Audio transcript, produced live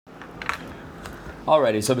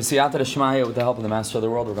Alrighty, so B'siyata D'Shmaya, with the help of the Master of the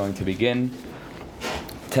World, we're going to begin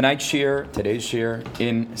today's shir,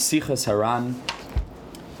 in Sichas Haran.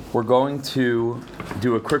 We're going to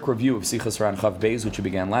do a quick review of Sichas Haran Chav Beis, which we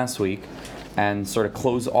began last week, and sort of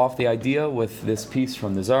close off the idea with this piece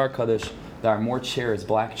from the Zohar Kaddish. There are more chairs,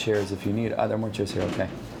 black chairs, if you need. There are more chairs here, okay.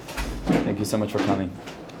 Thank you so much for coming.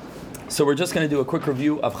 So we're just going to do a quick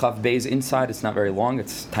review of Chav Beis inside. It's not very long,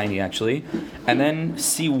 it's tiny actually. And then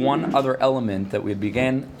see one other element that we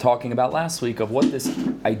began talking about last week of what this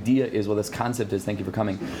idea is, what this concept is. Thank you for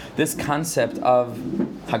coming. This concept of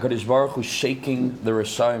HaKadosh Baruch Hu shaking the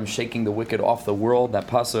Rishayim, shaking the wicked off the world, that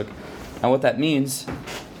pasuk. And what that means,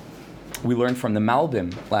 we learned from the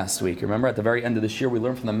Malbim last week. Remember, at the very end of this year, we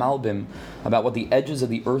learned from the Malbim about what the edges of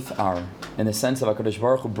the earth are, in the sense of HaKadosh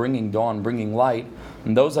Baruch Hu bringing dawn, bringing light,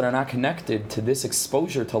 and those that are not connected to this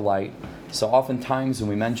exposure to light. So oftentimes when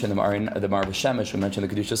we mention the Marv Shemesh, we mention the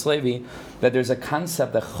Kedushas Levi, that there's a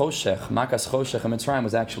concept that Choshech, Makas Choshech in Mitzrayim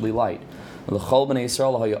was actually light. There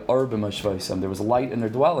was light in their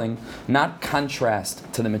dwelling, not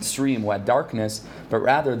contrast to the Mitzrayim who had darkness, but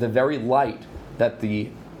rather the very light that the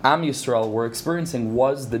Am Yisrael were experiencing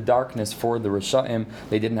was the darkness for the Risha'im.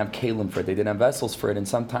 They didn't have kalim for it, they didn't have vessels for it, and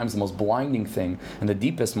sometimes the most blinding thing and the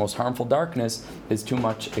deepest, most harmful darkness is too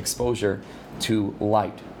much exposure to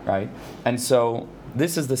light, right? And so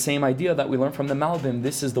this is the same idea that we learned from the Malbim.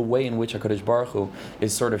 This is the way in which HaKadosh Baruch Hu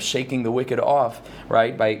is sort of shaking the wicked off,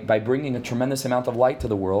 right? By bringing a tremendous amount of light to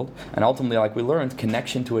the world. And ultimately, like we learned,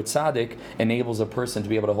 connection to a tzaddik enables a person to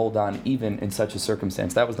be able to hold on even in such a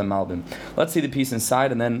circumstance. That was the Malbim. Let's see the piece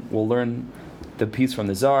inside, and then we'll learn the piece from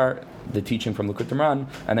the Zohar, the teaching from Likutei Moharan,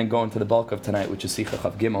 and then go into the bulk of tonight, which is Sicha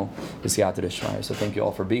Chav Gimel, B'siyata D'Shmaya. So thank you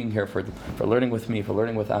all for being here, for learning with me, for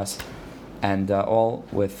learning with us, and all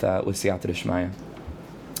with Siyata D'Shmaya.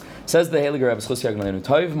 Says the Heilige Rebbe,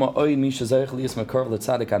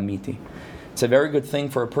 it's a very good thing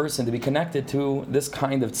for a person to be connected to this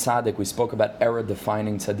kind of tzaddik. We spoke about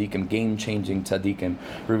era-defining tzaddikim, game-changing tzaddikim,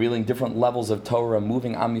 revealing different levels of Torah,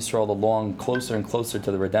 moving Am Yisrael along closer and closer to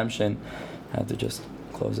the redemption. I have to just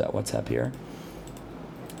close out WhatsApp here.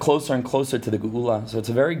 Closer and closer to the Geula. So it's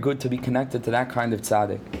very good to be connected to that kind of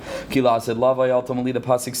tzaddik. Kila said, ultimately the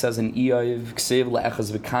pasuk says in Eiv,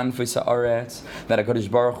 that HaKadosh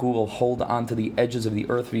Baruch Hu will hold on to the edges of the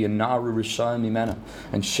earth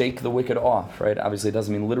and shake the wicked off, right? Obviously it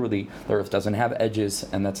doesn't mean literally the earth doesn't have edges,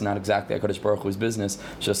 and that's not exactly HaKadosh Baruch Hu's business,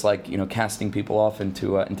 just like, casting people off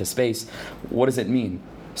into space. What does it mean?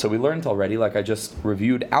 So we learned already, like I just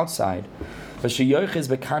reviewed outside, in whatever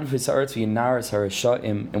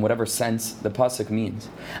sense the pasuk means.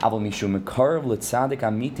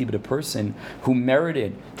 But a person who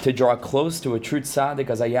merited to draw close to a true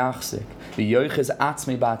tzaddik as a yachzik,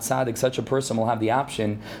 such a person will have the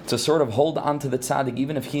option to sort of hold on to the tzaddik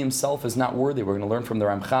even if he himself is not worthy. We're going to learn from the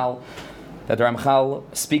Ramchal that the Ramchal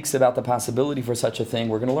speaks about the possibility for such a thing.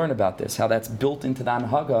 We're going to learn about this, how that's built into the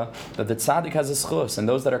Anhaga, that the tzaddik has a schus, and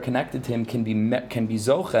those that are connected to him can be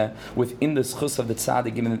zoche within the schus of the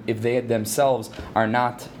tzaddik, even if they themselves are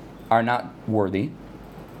not worthy.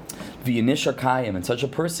 V'yinishar kayim, and such a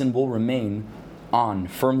person will remain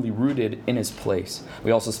firmly rooted in his place. We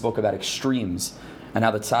also spoke about extremes, and how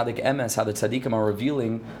the tzaddik emes, how the tzaddikim are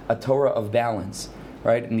revealing a Torah of balance.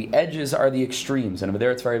 Right, and the edges are the extremes, and over there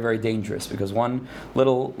it's very, very dangerous because one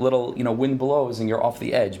little wind blows and you're off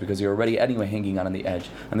the edge because you're already anyway hanging on the edge.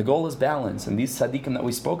 And the goal is balance. And these tzaddikim that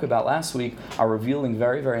we spoke about last week are revealing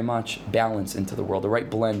very, very much balance into the world, the right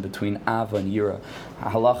blend between ava and yira,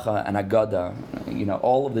 halacha and agada.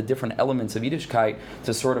 All of the different elements of Yiddishkeit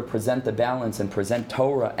to sort of present the balance and present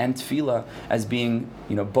Torah and tefillah as being,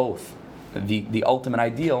 both. The ultimate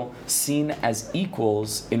ideal seen as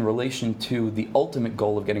equals in relation to the ultimate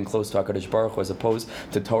goal of getting close to HaKadosh Baruch Hu, as opposed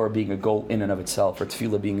to Torah being a goal in and of itself, or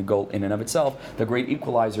tefillah being a goal in and of itself. The great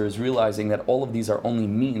equalizer is realizing that all of these are only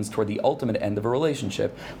means toward the ultimate end of a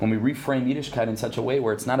relationship. When we reframe Yiddishkeit in such a way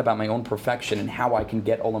where it's not about my own perfection and how I can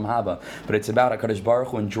get Olam Haba, but it's about HaKadosh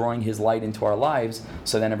Baruch Hu and drawing His light into our lives,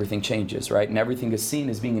 so then everything changes, right? And everything is seen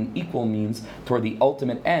as being an equal means toward the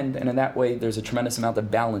ultimate end, and in that way there's a tremendous amount of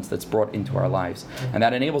balance that's brought into our lives. And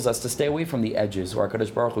that enables us to stay away from the edges where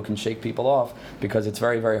HaKadosh Baruch Hu can shake people off, because it's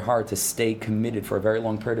very, very hard to stay committed for a very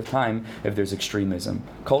long period of time if there's extremism.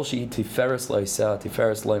 Kol shehi tiferes lo'iseh,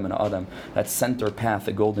 tiferes lo'im adam, that center path,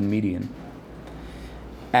 the golden median.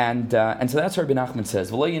 And so that's what Rebbe Nachman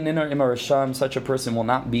says. V'lo yininar im harasham, such a person will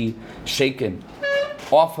not be shaken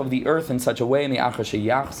off of the earth in such a way, because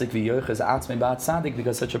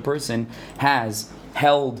such a person has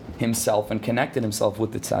held himself and connected himself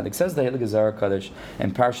with the tzaddik. Says the Heilige Zohar Kadosh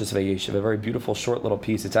and Parshas Vayeshev, a very beautiful short little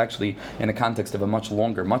piece. It's actually in the context of a much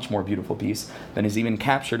longer, much more beautiful piece than is even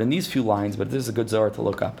captured in these few lines, but this is a good Zohar to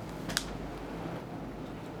look up.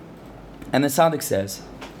 And the tzaddik says,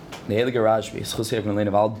 the Heilige Rashbi,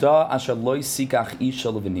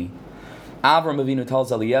 Avram Avinu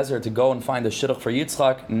tells Eliezer to go and find a shidduch for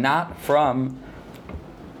Yitzchak, not from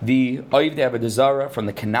the Oivdei Avodah Zarah, from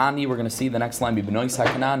the Kanani. We're going to see the next line, B'bnois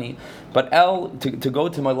HaKanani, but to go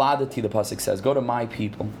to Moladati, the pasuk says, go to my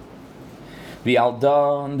people.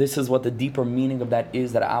 V'aldan, this is what the deeper meaning of that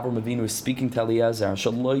is, that Avram Avinu is speaking to Eliezer.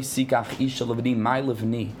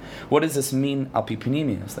 What does this mean? Alpi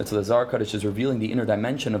Panimius. That's what the Zohar Kadosh is revealing the inner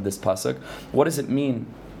dimension of this pasuk. What does it mean,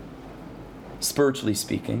 spiritually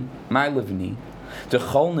speaking? My livni.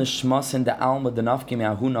 All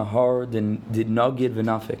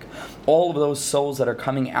of those souls that are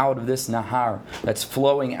coming out of this nahar, that's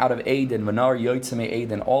flowing out of Eden,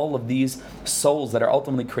 all of these souls that are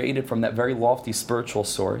ultimately created from that very lofty spiritual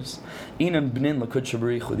source,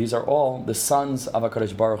 these are all the sons of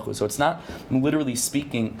HaKadosh Baruch Hu. So it's not literally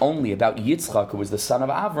speaking only about Yitzchak, who was the son of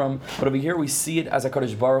Avram, but over here we see it as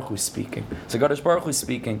HaKadosh Baruch Hu speaking. So HaKadosh Baruch Hu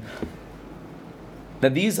speaking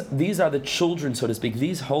that these are the children, so to speak,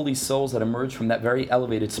 these holy souls that emerge from that very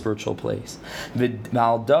elevated spiritual place. What's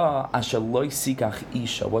Isha?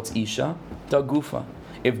 Da Gufa.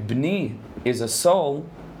 If Bni is a soul,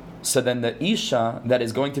 so then the Isha that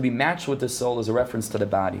is going to be matched with the soul is a reference to the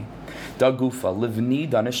body. Da Gufa, Livni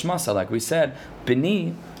da Nishmasa, like we said,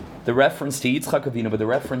 Bni, the reference to Yitzchak Avinu, but the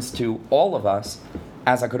reference to all of us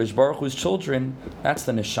as HaKadosh Baruch Hu's children, that's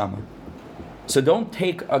the Neshama. So don't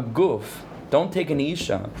take a guf, don't take an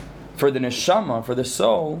Isha for the neshama, for the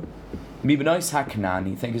soul. Mibnois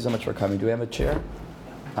HaKanani. Thank you so much for coming. Do we have a chair?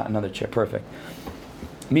 Another chair. Perfect.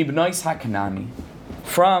 Mibnois HaKanani.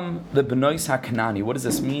 From the Benois HaKanani. What does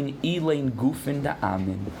this mean? Elain Gufin da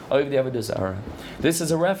Amin. This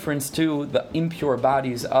is a reference to the impure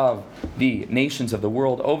bodies of the nations of the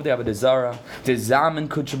world. Of the Avodah Zarah.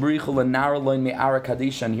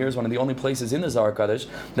 And here's one of the only places in the Zohar Kadosh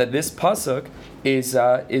that this pasuk is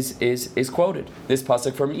quoted. This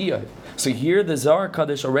pasuk from Iyov. So here the Zohar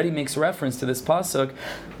Kadosh already makes reference to this pasuk.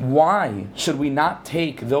 Why should we not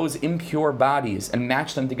take those impure bodies and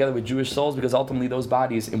match them together with Jewish souls? Because ultimately those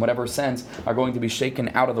bodies, in whatever sense, are going to be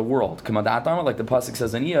shaken out of the world. Like the pasuk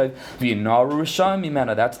says in Iyov,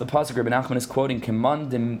 that's the pasuk Rebbe Nachman is quoting.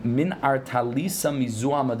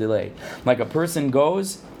 Like a person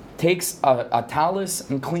goes, takes a talis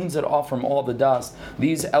and cleans it off from all the dust.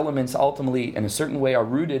 These elements ultimately, in a certain way, are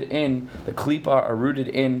rooted in the klipa, are rooted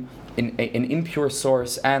in an impure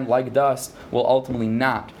source, and like dust, will ultimately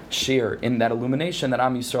not share in that illumination that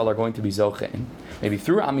Am Yisrael are going to be zoche in. Maybe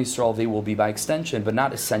through Am Yisrael they will be by extension, but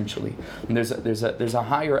not essentially. And there's a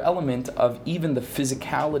higher element of even the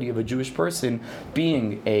physicality of a Jewish person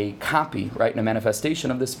being a copy, right, and a manifestation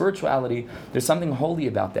of the spirituality. There's something holy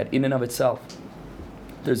about that in and of itself.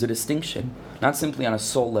 There's a distinction, not simply on a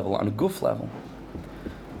soul level, on a guf level.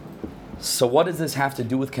 So what does this have to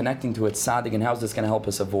do with connecting to a tzaddik, and how is this going to help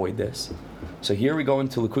us avoid this? So here we go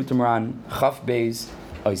into Likutei Moharan, Chaf Beis,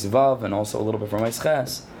 Ois Vav, and also a little bit from Ois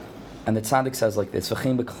Ches, and the tzaddik says like this,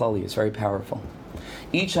 V'chein b'klali, it's very powerful.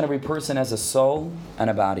 Each and every person has a soul and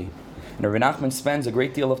a body. And Rebbe Nachman spends a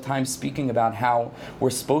great deal of time speaking about how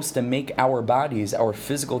we're supposed to make our bodies, our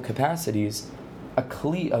physical capacities, a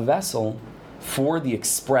kli, a vessel, for the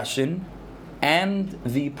expression and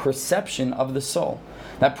the perception of the soul.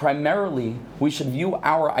 That primarily we should view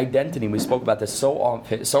our identity. We spoke about this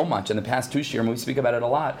so much in the past 2 years, and we speak about it a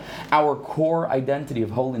lot. Our core identity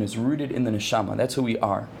of holiness rooted in the neshama. That's who we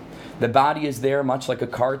are. The body is there much like a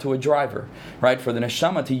car to a driver, right? For the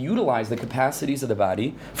neshama to utilize the capacities of the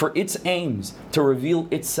body for its aims, to reveal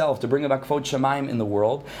itself, to bring about kvod shamayim in the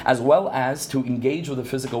world, as well as to engage with the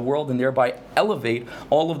physical world and thereby elevate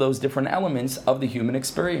all of those different elements of the human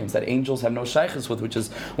experience that angels have no shaykhs with, which is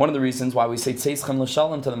one of the reasons why we say tzeischem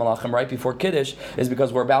l'shalom to the malachim right before Kiddush, is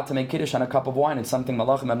because we're about to make Kiddush on a cup of wine. It's something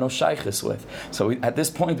malachim have no shaykhs with. So at this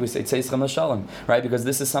point we say tzeischem l'shalom, right? Because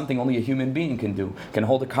this is something only a human being can do, can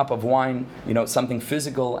hold a cup of wine, something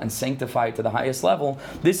physical, and sanctify it to the highest level.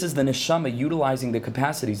 This is the neshama utilizing the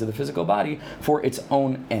capacities of the physical body for its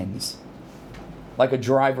own ends, like a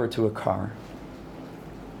driver to a car.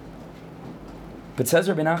 But says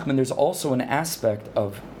Rebbe Nachman, there's also an aspect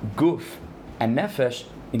of guf and nefesh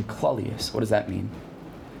in klalius. What does that mean?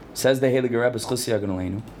 Says the Heilige Rebbe Schussi Agun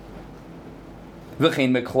Aleinu,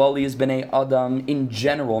 V'chein meklali is b'nei adam in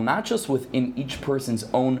general, not just within each person's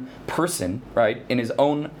own person, right, in his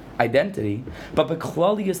own identity, but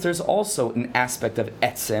beklali is there's also an aspect of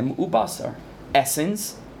etzem ubasar,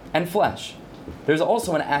 essence and flesh. There's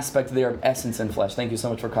also an aspect there of essence and flesh. Thank you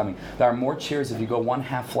so much for coming. There are more chairs. If you go one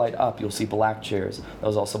half flight up, you'll see black chairs.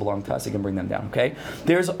 Those also belong to us. You can bring them down, okay?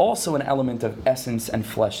 There's also an element of essence and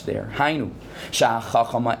flesh there. Hainu,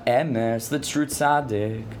 sha'achachama emes, the true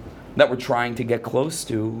tzaddik that we're trying to get close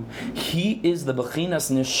to. He is the bechinas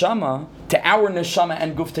neshama to our neshama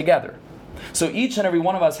and guf together. So each and every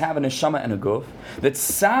one of us have a neshama and a guf. That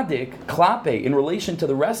tzaddik, klape, in relation to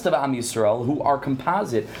the rest of Am Yisrael, who are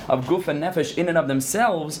composite of guf and nefesh in and of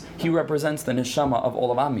themselves, he represents the neshama of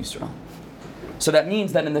all of Am Yisrael. So that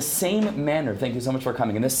means that in the same manner, thank you so much for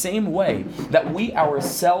coming, in the same way that we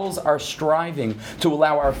ourselves are striving to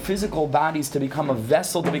allow our physical bodies to become a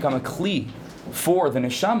vessel, to become a kli for the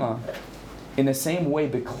neshama, in the same way,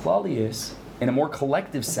 beklalius, in a more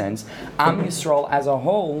collective sense, Am Yisrael as a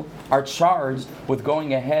whole are charged with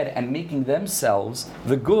going ahead and making themselves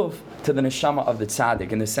the guf to the neshama of the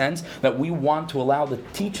tzaddik, in the sense that we want to allow the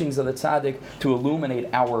teachings of the tzaddik to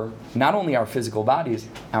illuminate not only our physical bodies,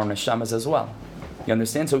 our neshamas as well. You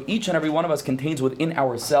understand? So each and every one of us contains within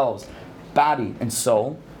ourselves body and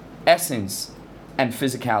soul, essence and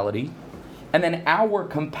physicality, and then our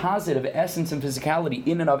composite of essence and physicality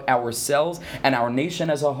in and of ourselves and our nation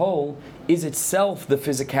as a whole is itself the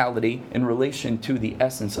physicality in relation to the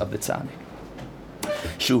essence of the tzaddik.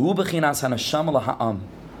 Shuhu b'chinas hanashama laha'am.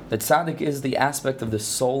 The tzaddik is the aspect of the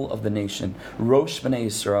soul of the nation. Rosh b'nei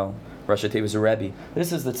Yisrael. Rosh Hashanah Rebbe.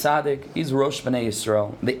 This is the tzaddik. He's Rosh b'nei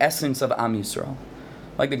Yisrael, the essence of Am Yisrael.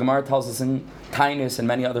 Like the Gemara tells us in Tainus and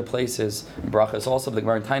many other places, in Brachas also, the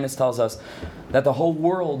Gemara in Tainus tells us that the whole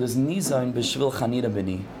world is Nizayin b'shvil Chanida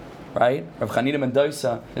b'ni. Right? Rav Chanida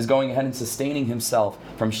Mendoza is going ahead and sustaining himself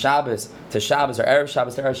from Shabbos to Shabbos, or Erev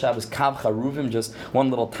Shabbos to Erev Shabbos, Kav Charuvim, just one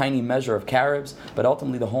little tiny measure of carobs, but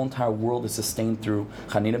ultimately the whole entire world is sustained through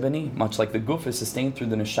Chanida b'ni, much like the guf is sustained through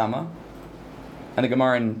the neshama. And the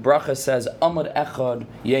Gemara in Bracha says, Amad Echad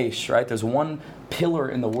Yesh, right? There's one pillar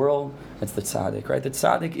in the world, it's the tzaddik, right? The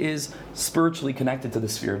tzaddik is spiritually connected to the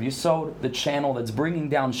sphere of Yisod, the channel that's bringing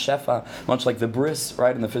down shefa, much like the bris,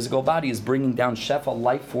 right, in the physical body is bringing down shefa,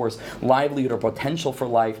 life force, livelihood or potential for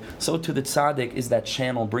life. So to the tzaddik is that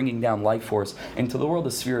channel bringing down life force into the world,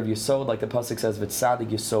 the sphere of Yisod, like the pasuk says, V'tzaddik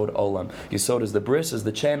Yisod Olam. Yisod is the bris, is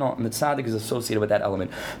the channel, and the tzaddik is associated with that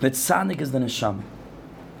element. The tzaddik is the neshama.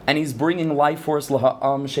 And he's bringing life force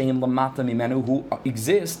laha'am sheim lamata mimenu, who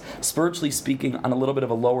exist, spiritually speaking, on a little bit of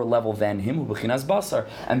a lower level than him, who b'chinas basar.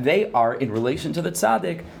 And they are, in relation to the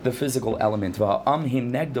tzaddik, the physical element. V'ha'am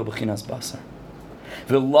him negdo b'chinas basar.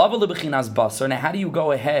 V'lava leb'chinas basar. Now how do you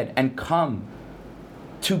go ahead and come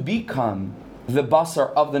to become the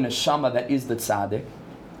basar of the neshama that is the tzaddik?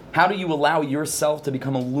 How do you allow yourself to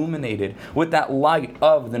become illuminated with that light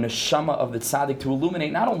of the neshama of the tzaddik, to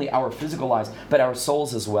illuminate not only our physical lives, but our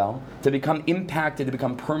souls as well, to become impacted, to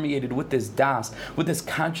become permeated with this das, with this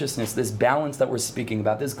consciousness, this balance that we're speaking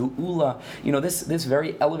about, this geula, this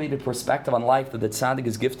very elevated perspective on life that the tzaddik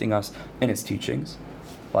is gifting us in his teachings?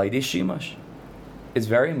 La'idei shimash. It's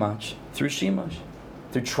very much through shimash,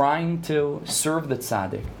 through trying to serve the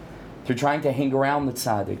tzaddik, through trying to hang around the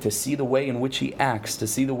tzaddik, to see the way in which he acts, to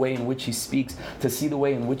see the way in which he speaks, to see the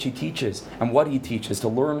way in which he teaches, and what he teaches, to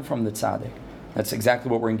learn from the tzaddik. That's exactly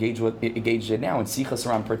what we're engaged in now. In Sichas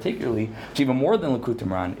Ran particularly, which even more than Likutei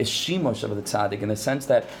Moharan, is Shimush of the tzaddik, in the sense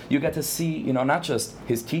that you get to see, not just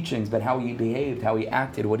his teachings, but how he behaved, how he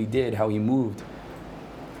acted, what he did, how he moved,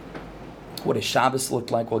 what his Shabbos looked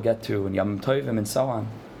like, we'll get to, and Yom Tovim, and so on.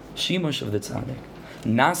 Shimush of the tzaddik.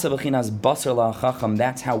 Nasa b'chinas basar la'chacham.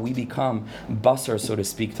 That's how we become basar, so to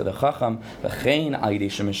speak, to the chacham. V'chein al-yidei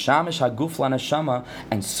shemishamish haguf la'neshama.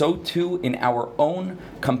 And so too in our own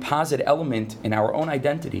composite element, in our own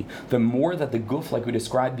identity, the more that the guf, like we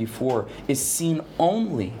described before, is seen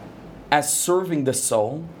only as serving the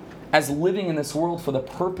soul, as living in this world for the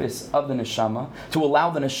purpose of the neshama, to allow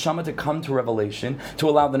the neshama to come to revelation, to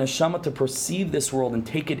allow the neshama to perceive this world and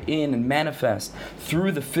take it in and manifest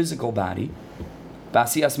through the physical body.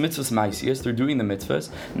 B'asiyas mitzvahs ma'asiyas, through doing the mitzvahs,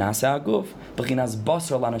 nasa aguf, b'chinas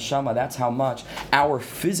basar la'neshama. That's how much our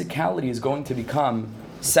physicality is going to become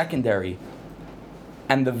secondary,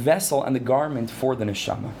 and the vessel and the garment for the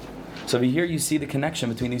neshama. So over here you see the connection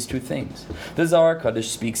between these two things. The Zohar Kadosh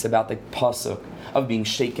speaks about the pasuk of being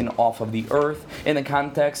shaken off of the earth in the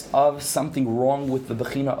context of something wrong with the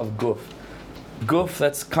bechina of guf. guf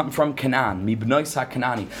that's come from Canaan, mibnois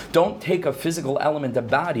ha-Kanani. Don't take a physical element, a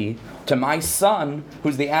body, to my son,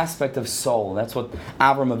 who's the aspect of soul. That's what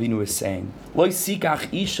Avram Avinu is saying. Lo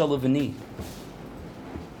sikach isha levani,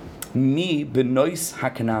 mi bnois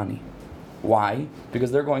ha-Kanani. Why?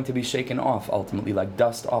 Because they're going to be shaken off ultimately, like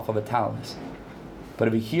dust off of a talus. But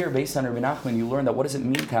over here, based on Rebbe Nachman, you learn that what does it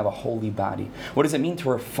mean to have a holy body? What does it mean to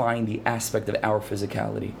refine the aspect of our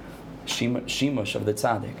physicality? Shimush of the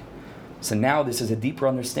tzaddik. So now this is a deeper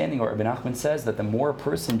understanding where Rebbe Nachman says that the more a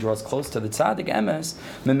person draws close to the tzaddik emes,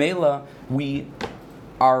 memela, we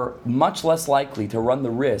are much less likely to run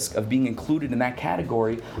the risk of being included in that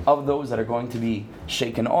category of those that are going to be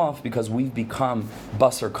shaken off because we've become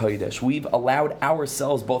basar kodesh. We've allowed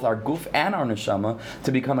ourselves, both our guf and our neshama,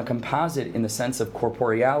 to become a composite in the sense of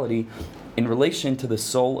corporeality in relation to the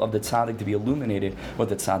soul of the tzaddik to be illuminated with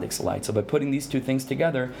the tzaddik's light. So by putting these two things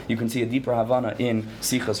together, you can see a deeper Havana in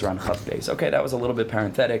Sichas Ran Chav Beis. Okay, that was a little bit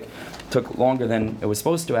parenthetic. Took longer than it was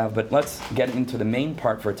supposed to have, but let's get into the main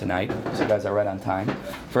part for tonight, so you guys are right on time,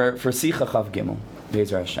 for Sicha Chav Gimel,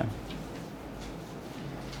 Be'ezer Hashem.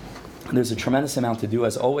 There's a tremendous amount to do,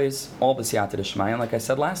 as always, all b'siyata d'shmaya. And like I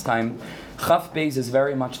said last time, Chav Beis is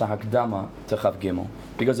very much the hakdama to Chav Gimel.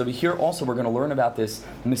 Because over here also we're going to learn about this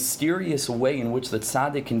mysterious way in which the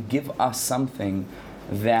tzaddik can give us something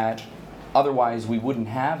that otherwise we wouldn't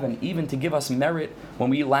have, and even to give us merit when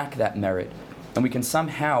we lack that merit. And we can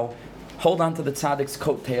somehow hold on to the tzaddik's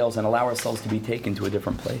coattails and allow ourselves to be taken to a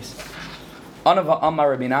different place. Anava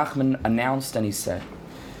Amar Rebbe Nachman announced and he said,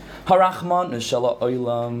 Harachman Nishala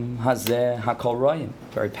Oilam Hazeh Hakol Royim.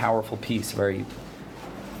 Very powerful piece, a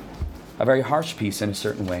very harsh piece in a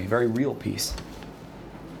certain way, very real piece.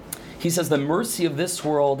 He says the mercy of this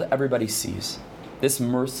world everybody sees. This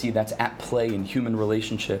mercy that's at play in human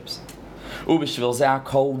relationships. And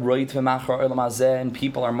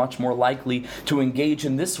people are much more likely to engage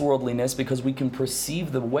in this worldliness because we can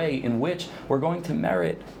perceive the way in which we're going to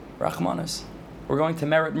merit Rachmanas. We're going to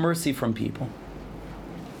merit mercy from people.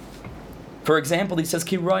 For example, he says,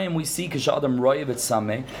 Kirayim, we see Kishadam Royev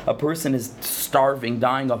Sameh, a person is starving,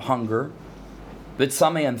 dying of hunger.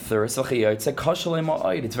 Sameh and thirst.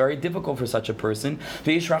 It's very difficult for such a person.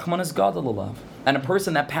 And a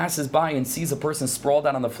person that passes by and sees a person sprawled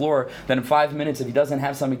out on the floor, then in 5 minutes, if he doesn't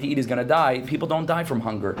have something to eat, he's going to die. People don't die from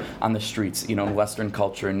hunger on the streets, in Western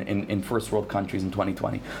culture, in first world countries in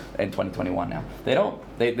 2020 and 2021 now. They don't.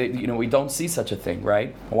 We don't see such a thing,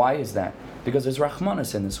 right? Why is that? Because there's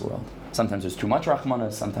Rahmanas in this world. Sometimes there's too much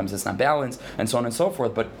Rahmanas, sometimes it's not balanced, and so on and so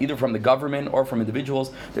forth. But either from the government or from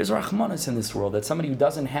individuals, there's Rahmanas in this world. That somebody who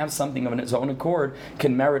doesn't have something of his own accord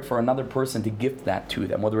can merit for another person to gift that to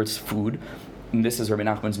them, whether it's food, and this is Rabbi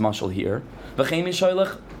Nachman's mashal here.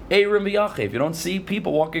 You don't see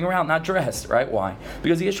people walking around not dressed, right? Why?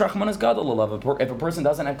 Because the Rahmanas Gadol. If a person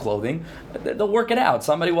doesn't have clothing, they'll work it out.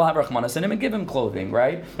 Somebody will have Rahmanas in him and give him clothing,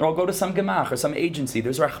 right? Or I'll go to some gemach or some agency.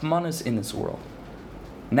 There's Rahmanas in this world.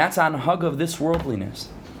 And that's on hug of this worldliness.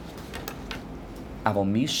 But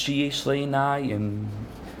Rabbi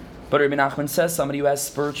Nachman says somebody who has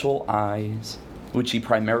spiritual eyes, which he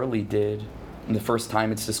primarily did. And the first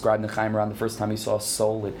time it's described in the Chaim Ran, the first time he saw a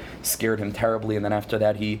soul, it scared him terribly. And then after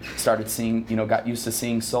that, he started seeing, got used to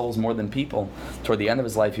seeing souls more than people. Toward the end of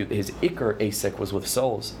his life, his Iker Asik was with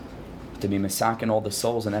souls. To be misakin all the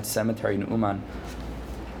souls in that cemetery in Uman.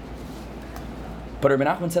 But Rebbe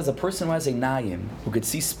Nachman says a person who has a nayim, who could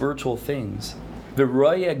see spiritual things, he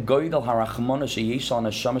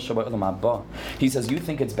says, you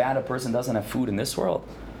think it's bad a person doesn't have food in this world?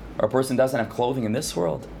 Or a person doesn't have clothing in this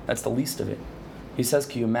world? That's the least of it. He says,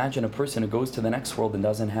 can you imagine a person who goes to the next world and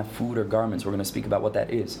doesn't have food or garments? We're going to speak about what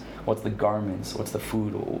that is. What's the garments? What's the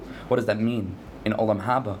food? What does that mean in Olam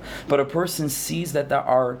Haba? But a person sees that there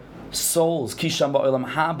are souls, Kisham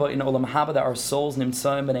ba'olam haba, in olam haba, there are souls,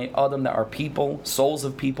 nimtzaim b'nei adam, there are people, souls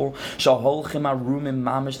of people, shaholchim arumim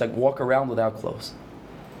mamish, that walk around without clothes.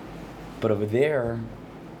 But over there,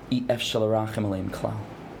 ef shalarachim aleim klal.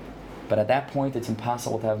 But at that point, it's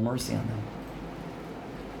impossible to have mercy on them.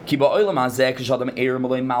 In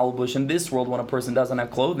this world, when a person doesn't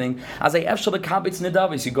have clothing,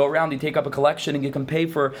 you go around, you take up a collection, and you can pay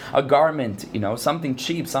for a garment, something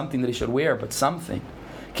cheap, something that he should wear, but something.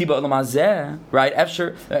 Right?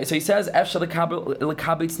 So he says, you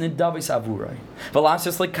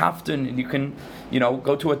can,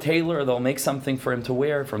 go to a tailor, they'll make something for him to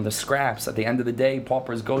wear from the scraps. At the end of the day,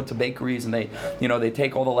 paupers go to bakeries and they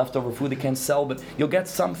take all the leftover food they can't sell, but you'll get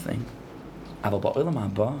something. But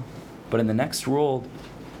in the next world,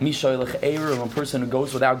 Mishoylech Erev, a person who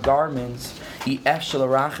goes without garments, at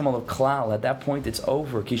that point it's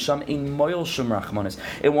over.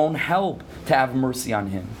 It won't help to have mercy on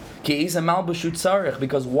him. Because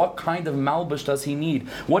what kind of malbush does he need?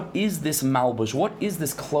 What is this malbush? What is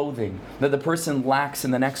this clothing that the person lacks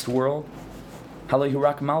in the next world?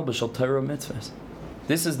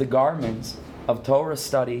 This is the garments of Torah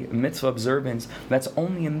study, mitzvah observance, that's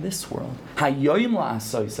only in this world.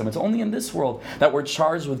 It's only in this world that we're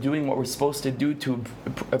charged with doing what we're supposed to do to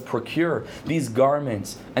procure these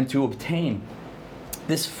garments and to obtain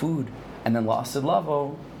this food. And then la'asid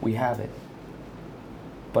lavo, we have it.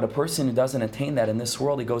 But a person who doesn't attain that in this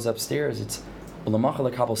world, he goes upstairs, it's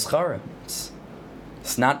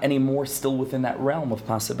not anymore still within that realm of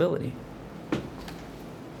possibility.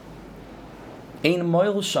 Ein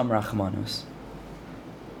moil sham rachmanus.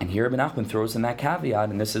 And here Rebbe Nachman throws in that caveat,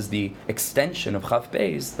 and this is the extension of Chav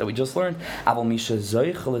Beis that we just learned. Aval misha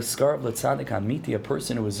zoichel eskarv l'tzadik amiti, a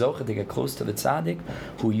person who is zocheh to get close to the tzaddik,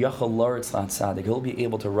 who yachal loretz l'tzadik, he'll be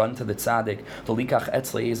able to run to the tzaddik, v'likach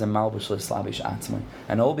etzle ezem malbush l'slavish atzmai,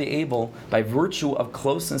 and he'll be able, by virtue of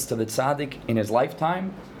closeness to the tzaddik in his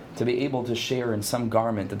lifetime, to be able to share in some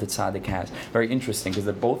garment that the tzaddik has. Very interesting,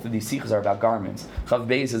 because both of these sikhs are about garments. Chav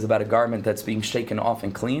Beis is about a garment that's being shaken off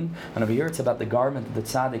and clean, and over here it's about the garment that the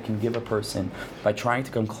tzaddik can give a person by trying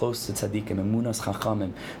to come close to tzaddikim, emunas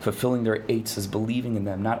chachamim, fulfilling their eitzes, believing in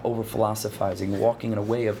them, not over-philosophizing, walking in a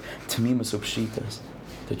way of tamimus upshitas,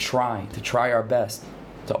 to try our best,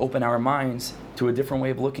 to open our minds to a different way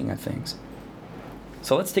of looking at things.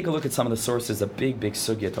 So let's take a look at some of the sources, a big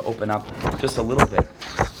sugya to open up just a little bit.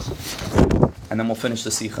 And then we'll finish the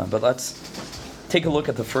sikha. But let's take a look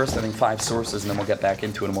at the first, 5 sources, and then we'll get back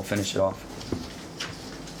into it and we'll finish it off.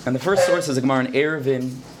 And the first source is a Gemara in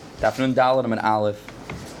Eruvin, Daf Nun Daled and Aleph.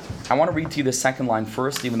 I want to read to you the second line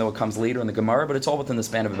first, even though it comes later in the Gemara, but it's all within the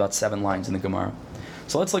span of about 7 lines in the Gemara.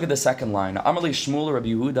 So let's look at the second line. Amar li Shmuel Rabbi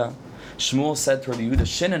Yehuda. Shmuel said to Rabbi Yehuda,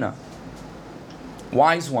 Shinana,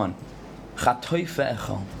 wise one, Chatoif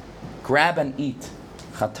ve'echal, grab and eat.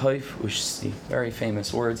 Chatoif ushsi, very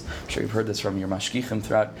famous words. I'm sure you've heard this from your mashgichim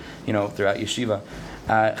throughout yeshiva.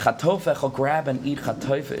 Chatoif ve'echal, grab and eat.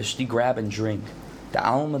 Chatoif ushti, grab and drink.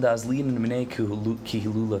 Da'alma da'azlin minei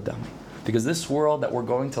kihilula dami. Because this world that we're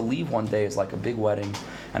going to leave one day is like a big wedding,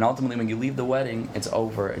 and ultimately when you leave the wedding, it's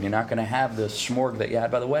over, and you're not going to have the shmorg that you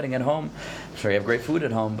had by the wedding at home. I'm sure you have great food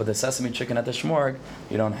at home, but the sesame chicken at the shmorg,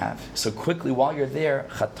 you don't have. So quickly, while you're there,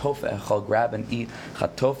 chatof echal, grab and eat,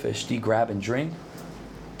 chatof eshti, grab and drink,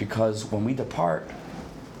 because when we depart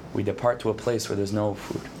to a place where there's no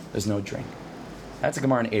food, there's no drink. That's a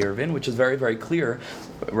Gemara in Eruvin, which is very, very clear,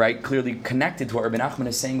 right? Clearly connected to what Rebbe Nachman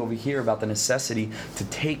is saying over here about the necessity to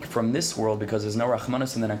take from this world because there's no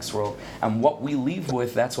Rachmanis in the next world. And what we leave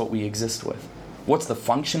with, that's what we exist with. What's the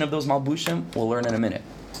function of those Malbushim? We'll learn in a minute.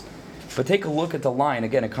 But take a look at the line.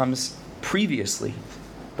 Again, it comes previously.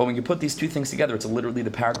 But when you put these two things together, it's literally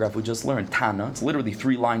the paragraph we just learned. Tana. It's literally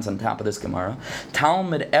 3 lines on top of this Gemara.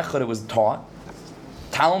 Talmud Echad was taught.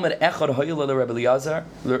 Talmud Echad Hoyla the Rebbe Eliezer.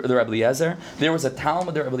 There was a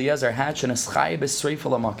Talmud the Rebbe Eliezer had and a Schai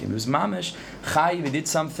B'Sreifel Amakim. He was mamish Chai. He did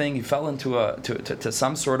something. He fell into to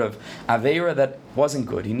some sort of avera that wasn't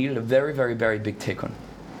good. He needed a very, very, very big tikkun.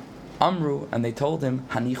 Amru, and they told him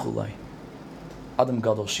Hanichulai Adam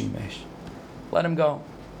Gadol Shimesh. Let him go.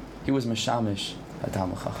 He was meshamish a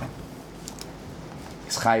Talmud Chacham.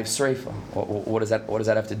 He's Chai B'Sreifel. What does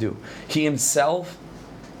that have to do? He himself,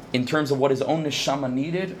 in terms of what his own neshama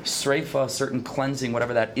needed, sreifa, certain cleansing,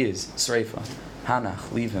 whatever that is, sreifa,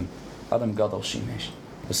 hanach, leave him, adam gadol shimesh.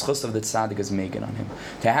 The schus of the tzaddik is making on him.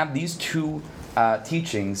 To have these two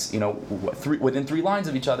teachings, within 3 lines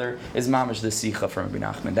of each other, is mamish the sicha from Rebbe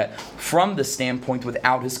Nachman. That from the standpoint,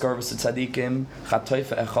 without his karvus tzaddikim,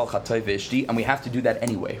 chatoif echal, chatoif ishti, and we have to do that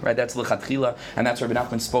anyway, right? That's lechatchila, and that's where Rebbe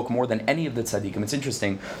Nachman spoke more than any of the tzaddikim. It's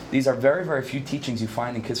interesting. These are very, very few teachings you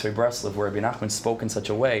find in Kisvei Breslov where Rebbe Nachman spoke in such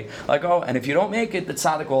a way, like, and if you don't make it, the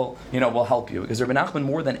tzaddik will help you. Because Rebbe Nachman,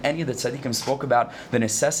 more than any of the tzaddikim, spoke about the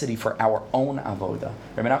necessity for our own avoda.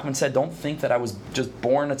 Rebbe Nachman said, don't think that I was just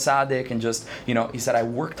born a tzaddik and just, he said, I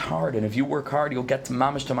worked hard, and if you work hard, you'll get to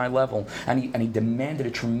mamish to my level. And he demanded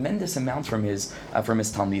a tremendous amount from his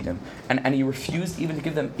talmidim. And he refused even to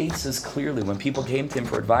give them eitzes clearly. When people came to him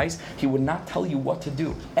for advice, he would not tell you what to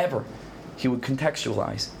do, ever. He would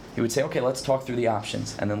contextualize. He would say, okay, let's talk through the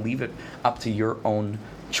options, and then leave it up to your own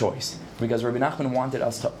choice. Because Rebbe Nachman wanted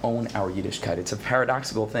us to own our Yiddishkeit. It's a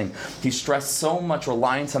paradoxical thing. He stressed so much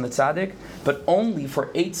reliance on the tzaddik, but only for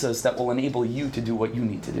eitzos that will enable you to do what you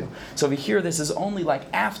need to do. So if you hear this is only like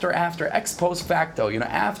after, ex post facto,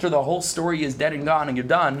 after the whole story is dead and gone and you're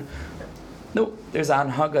done, No, there's a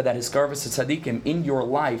hanhaga that is garvas tzaddikim in your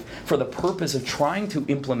life for the purpose of trying to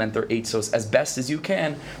implement their eitzos as best as you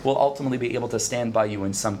can, will ultimately be able to stand by you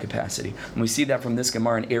in some capacity. And we see that from this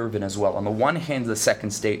Gemara in Eruvin as well. On the one hand, the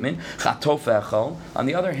second statement, chatof echel. On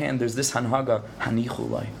the other hand, there's this hanhaga,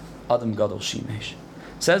 hanichulai, adam gadol shimesh.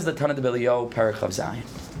 Says the Tanat B'Eliyahu, Perek Chav Zayin.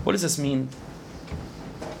 What does this mean?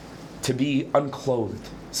 To be unclothed,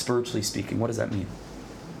 spiritually speaking. What does that mean?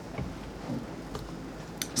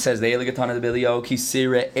 Says the Eligatana de Bilio,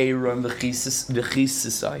 Kisire Aaron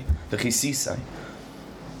v'chisisai.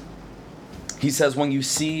 He says when you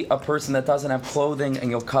see a person that doesn't have clothing and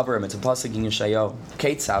you'll cover him, it's a pasuk in Yeshayahu.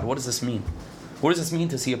 Ketzad, what does this mean? What does this mean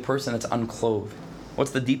to see a person that's unclothed?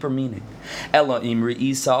 What's the deeper meaning? Ella imri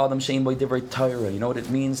isa adam shein by divrei Torah. You know what it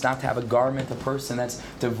means not to have a garment, a person that's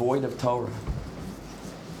devoid of Torah.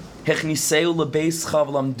 What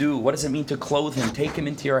does it mean to clothe him? Take him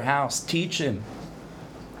into your house. Teach him.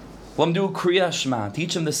 Lamdu kriya shma.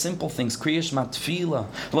 Teach him the simple things. Kriya shma tefillah.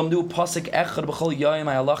 Lamdu pasuk echad b'chol yoyim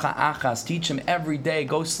halacha achas. Teach him every day.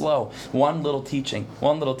 Go slow. One little teaching.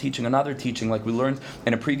 Another teaching, like we learned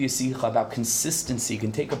in a previous sikha about consistency. You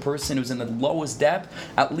can take a person who's in the lowest depth,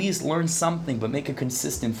 at least learn something, but make it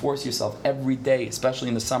consistent. Force yourself every day, especially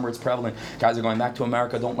in the summer. It's prevalent. Guys are going back to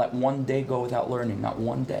America. Don't let one day go without learning. Not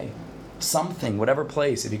one day. Something, whatever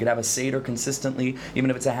place. If you could have a seder consistently, even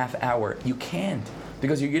if it's a half hour, you can't.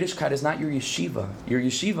 Because your Yiddishkeit is not your yeshiva. Your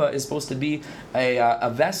yeshiva is supposed to be a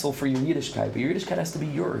vessel for your Yiddishkeit, but your Yiddishkeit has to be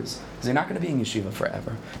yours. Because you're not going to be in yeshiva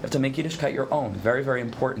forever. You have to make Yiddishkeit your own. Very, very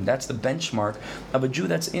important. That's the benchmark of a Jew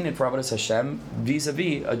that's in it for Avodas Hashem,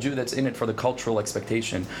 vis-a-vis a Jew that's in it for the cultural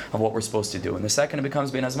expectation of what we're supposed to do. And the second it becomes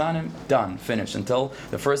Ben Azmanim, done, finished. Until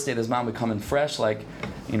the first day of the Zman we come in fresh, like,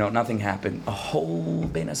 nothing happened. A whole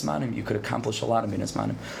Ben Azmanim, you could accomplish a lot of Ben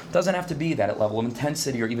Azmanim. It doesn't have to be that at level of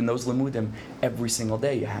intensity or even those limudim every single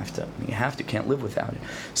day. You have to, can't live without it.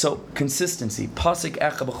 So consistency, pasuk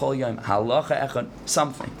echad b'chol yom, halacha echad,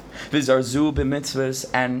 something. V'zarzu b'mitzvahs,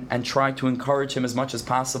 and try to encourage him as much as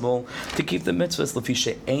possible to keep the mitzvahs. Lefi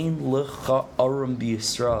she'ein lecha arum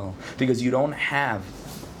b'Yisrael, because you don't have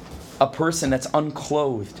a person that's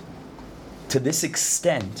unclothed to this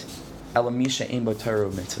extent. Elamisha ein bo Torah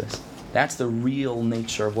mitzvahs. That's the real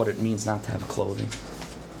nature of what it means not to have clothing.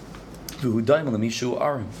 V'hudaim lemishu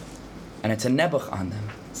arum. And it's a nebuch on them.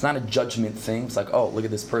 It's not a judgment thing. It's like, oh, look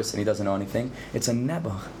at this person, he doesn't know anything. It's a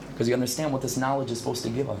nebuch. Because you understand what this knowledge is supposed to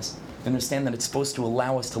give us. You understand that it's supposed to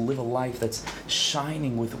allow us to live a life that's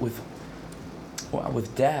shining with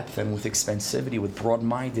depth and with expansivity, with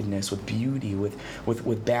broad-mindedness, with beauty, with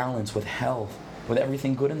balance, with health, with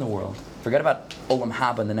everything good in the world. Forget about Olam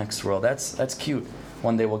Haba in the next world. That's cute.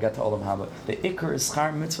 One day we'll get to Olam Haba. The Iker is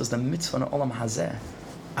Schar Mitzvah, the mitzvah in Olam Hazeh.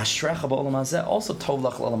 Ashrecha ba'olam hazeh, also tov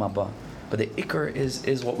lach l'olam haba. But the ikr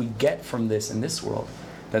is what we get from this in this world.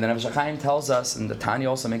 Then the Rebbe Chaim tells us, and the Tanya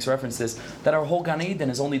also makes reference to this, that our whole Gan Eden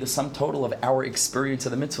is only the sum total of our experience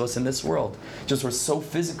of the mitzvahs in this world. Just we're so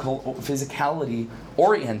physicality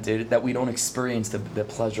oriented that we don't experience the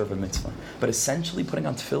pleasure of a mitzvah. But essentially, putting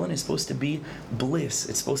on tefillin is supposed to be bliss.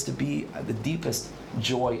 It's supposed to be the deepest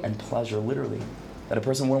joy and pleasure, literally. That a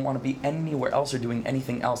person wouldn't want to be anywhere else or doing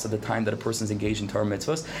anything else at the time that a person's engaged in Torah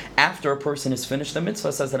mitzvahs. After a person has finished the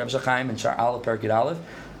mitzvah, says the Rebbe Chaim in Shar Aleph Perek Yud Aleph,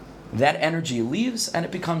 that energy leaves and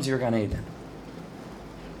it becomes your Gan Eden.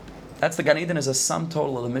 That's the Gan Eden is a sum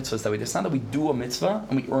total of the mitzvahs that we do. It's not that we do a mitzvah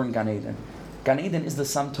and we earn Gan Eden. Gan Eden is the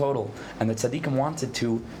sum total, and the tzaddikim wanted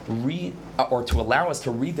to allow us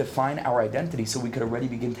to redefine our identity, so we could already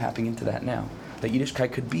begin tapping into that now. That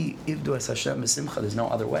Yiddishkeit could be Ivdu es Hashem B'Simcha. There's no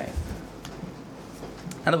other way.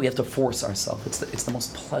 Not that we have to force ourselves. It's the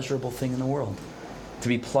most pleasurable thing in the world. To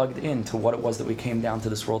be plugged into what it was that we came down to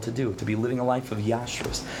this world to do. To be living a life of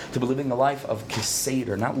yashrus. To be living a life of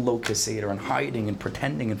keseder, not low keseder, and hiding and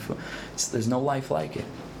pretending. There's no life like it.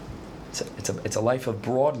 It's a life of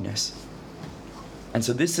broadness. And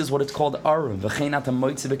so this is what it's called Arum. And you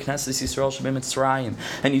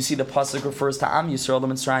see the pasuk refers to Am Yisrael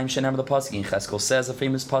Mitzrayim. Shenem the pasuk in Cheskel says a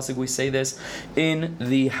famous pasuk. We say this in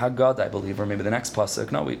the Haggadah, I believe, or maybe the next pasuk.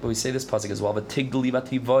 No, we say this pasuk as well. You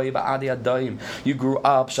grew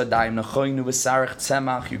up, Shadayim Nachoinu v'Sarech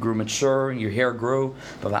Tzemach. You grew mature, your hair grew,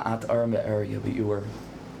 but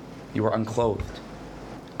you were unclothed.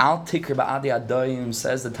 Al tikr ba'adi adayim,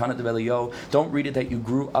 says the Tanat B'Eliyahu, don't read it that you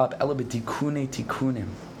grew up, ela b'tikune tikunim.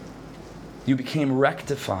 You became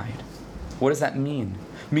rectified. What does that mean?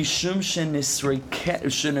 Mishum shenisrei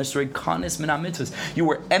min mitzvahs. You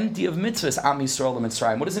were empty of mitzvahs, Am Yisrael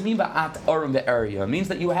Mitzrayim. What does it mean by at arim be'area? It means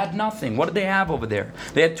that you had nothing. What did they have over there?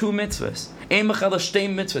 They had two mitzvahs. Ein mechel shtei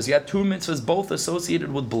mitzvahs. You had two mitzvahs, both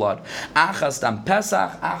associated with blood. Achas dam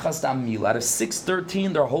Pesach, achas dam Mil. Out of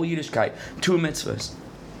 613, their whole Yiddishkeit, two mitzvahs.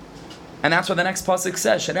 And that's what the next pasuk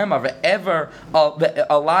says. Shenema ve'ever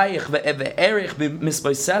alayich ve'erich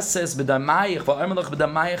b'misbaiseses b'damayich va'armelach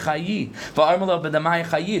b'damayich hayi va'armelach b'damayich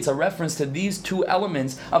hayi. It's a reference to these two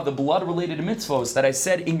elements of the blood-related mitzvahs that I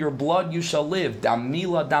said, in your blood you shall live. Dam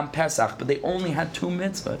mila, dam pesach. But they only had two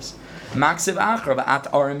mitzvahs. Maksiv achar v'at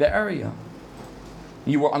arim be'area.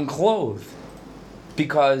 You were unclothed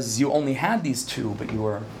because you only had these two, but you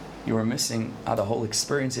were missing the whole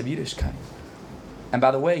experience of Yiddishkeit. And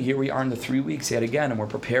by the way, here we are in the 3 weeks yet again, and we're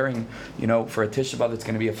preparing, for a Tisha B'Av. It's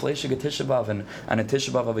going to be a Fleshig Tisha B'Av and a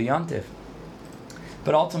Tisha B'Av of a Yantiv.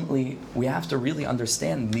 But ultimately, we have to really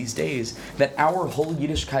understand in these days that our whole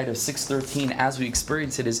Yiddishkeit of 613, as we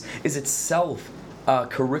experience it, is itself a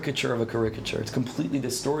caricature of a caricature. It's completely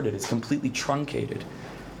distorted. It's completely truncated.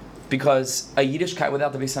 Because a Yiddishkeit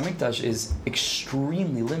without the Beis HaMikdash is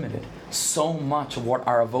extremely limited. So much of what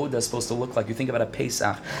our avodah is supposed to look like. You think about a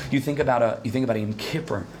Pesach. You think about a Yom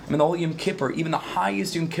Kippur. I mean, the whole Yom Kippur, even the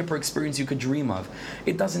highest Yom Kippur experience you could dream of,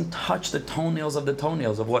 it doesn't touch the toenails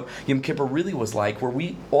of what Yom Kippur really was like, where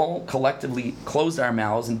we all collectively closed our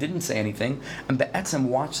mouths and didn't say anything, and be'etzem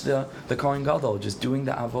watched the Kohen Gadol just doing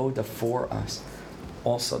the avodah for us.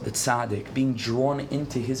 Also, the tzaddik, being drawn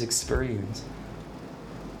into his experience.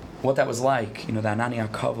 What that was like, the Anani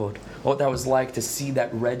HaKavod, what that was like to see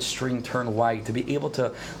that red string turn white, to be able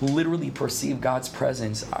to literally perceive God's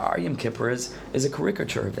presence. Our Yom Kippur is a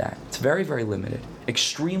caricature of that. It's very, very limited,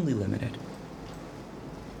 extremely limited.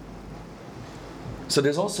 So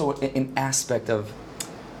there's also an aspect of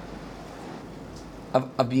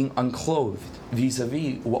being unclothed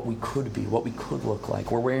vis-a-vis what we could be, what we could look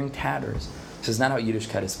like. We're wearing tatters. This is not how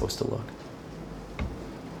Yiddishkeit is supposed to look.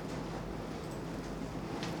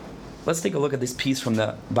 Let's take a look at this piece from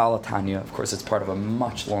the Baal Tanya. Of course, it's part of a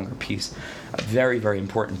much longer piece, a very, very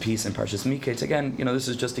important piece in Parshas Miketz. Again, this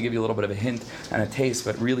is just to give you a little bit of a hint and a taste,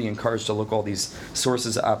 but really encouraged to look all these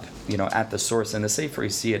sources up, at the source. And the Sefer, you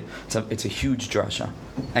see it, it's a huge drasha.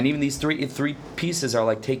 And even these three pieces are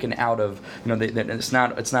like taken out of, it's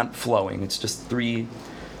not flowing. It's just three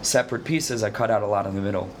separate pieces. I cut out a lot in the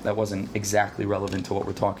middle that wasn't exactly relevant to what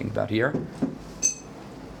we're talking about here.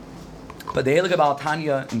 But the Heilige Baal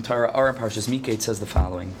Tanya in Torah Or Parshas Miketz says the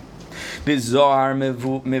following: Bizar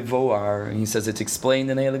mevoar. He says it's explained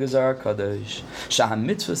in the Heilige Zohar Kadosh Shaha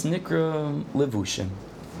mitzvahs nikra levushim,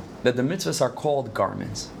 that the mitzvahs are called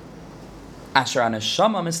garments. Asher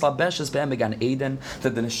aneshama mislabeshes be'em began Eden,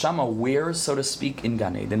 that the neshama wears, so to speak, in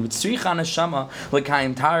Gan Eden. V'tzricha neshama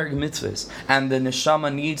l'kayim tareg mitzvahs, and the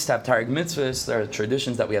neshama needs to have tareg mitzvahs. There are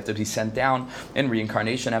traditions that we have to be sent down in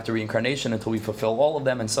reincarnation after reincarnation until we fulfill all of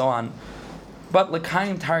them, and so on. But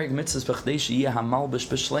l'kayim tareg mitzvahs b'chdei sheyeh hamalbush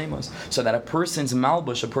b'shleimus, so that a person's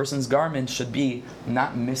malbush, a person's garment, should be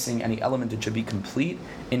not missing any element. It should be complete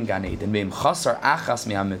in Gan Eden. Ve'im chasar achas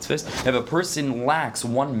me'am mitzvahs. If a person lacks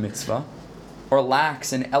one mitzvah, or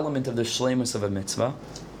lacks an element of the shleimus of a mitzvah,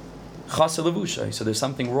 chasar levushay, so there's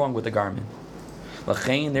something wrong with the garment.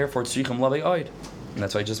 L'chein, therefore, tzrichim lavei oid. And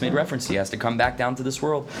that's why I just made reference to. He has to come back down to this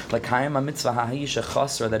world. L'kayim ha-mitzvah ha-hayisha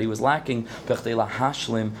chasar, that he was lacking, b'chdei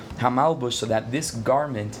lahashlim hamalbush, so that this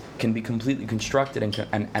garment can be completely constructed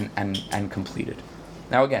and completed.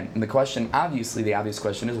 Now again, the obvious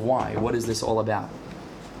question is why? What is this all about?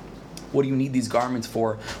 What do you need these garments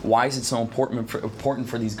for? Why is it so important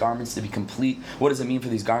for these garments to be complete? What does it mean for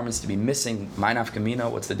these garments to be missing? Ma'inaf kamina,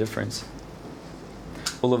 what's the difference?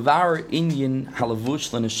 Ulavar inyan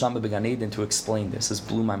halavush l'neshama began Eden, to explain this. This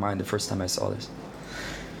blew my mind the first time I saw this.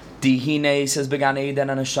 Dihine says began Eden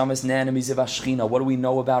and neshamas nanamiziv ashchina. What do we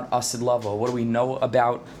know about Asid Lavo? What do we know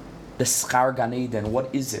about the Schar Gan Eden?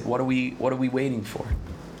 What is it? What are we waiting for?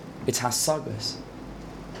 It's hasagas.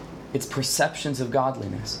 It's perceptions of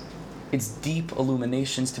godliness. It's deep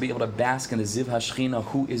illuminations to be able to bask in the Ziv HaShechina.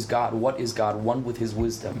 Who is God? What is God? One with His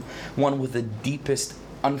wisdom. One with the deepest,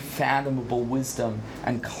 unfathomable wisdom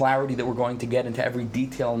and clarity that we're going to get into every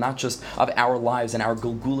detail, not just of our lives and our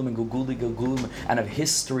Gulgulim and Gulgulim, and of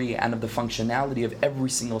history and of the functionality of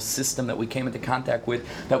every single system that we came into contact with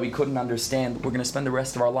that we couldn't understand. We're going to spend the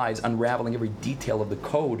rest of our lives unraveling every detail of the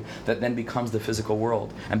code that then becomes the physical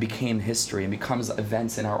world and became history and becomes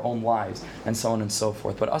events in our own lives and so on and so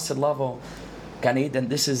forth. But Asad Lavo, Gan Eden,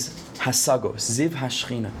 this is Hasagos, Ziv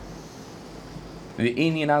HaShechina.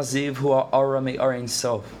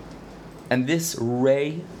 And this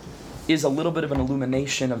ray is a little bit of an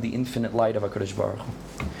illumination of the infinite light of HaKadosh Baruch Hu.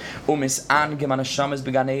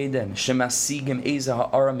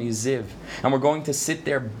 And we're going to sit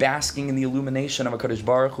there basking in the illumination of HaKadosh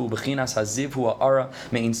Baruch Hu.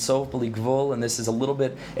 And this is a little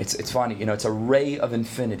bit, it's funny, it's a ray of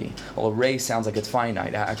infinity. Well, a ray sounds like it's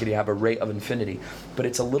finite. How could you have a ray of infinity? But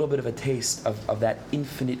it's a little bit of a taste of that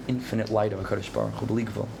infinite light of HaKadosh Baruch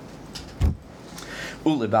Hu.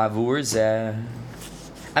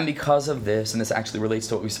 And because of this, and this actually relates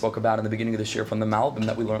to what we spoke about in the beginning of this year from the Malbim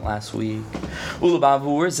that we learned last week, the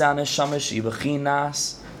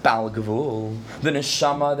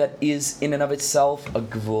neshama that is in and of itself a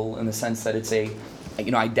gvul, in the sense that it's a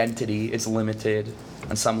identity, it's limited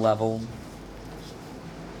on some level.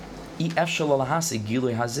 That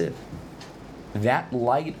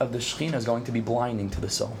light of the Shekhinah is going to be blinding to the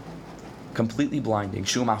soul, completely blinding.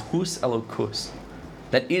 Shumahus elokus.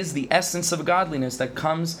 That is the essence of godliness that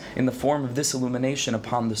comes in the form of this illumination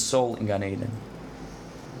upon the soul in Gan Eden.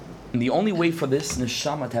 And the only way for this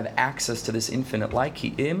neshama to have access to this infinite light,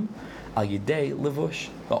 ki-im al yidei levush.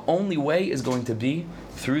 The only way is going to be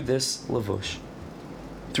through this levush,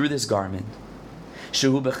 through this garment.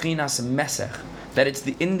 Shehu bechinas mesech. That it's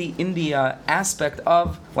in the aspect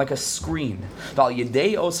of like a screen.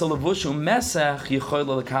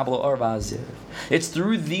 It's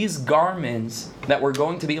through these garments that we're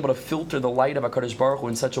going to be able to filter the light of HaKadosh Baruch Hu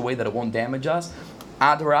in such a way that it won't damage us.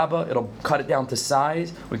 Adarabba, it'll cut it down to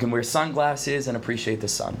size. We can wear sunglasses and appreciate the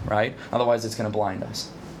sun, right? Otherwise it's going to blind us.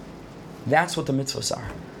 That's what the mitzvahs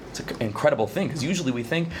are. It's an incredible thing, because usually we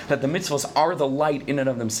think that the mitzvahs are the light in and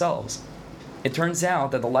of themselves. It turns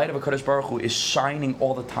out that the light of HaKadosh Baruch Hu is shining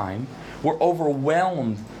all the time. We're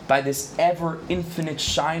overwhelmed by this ever infinite,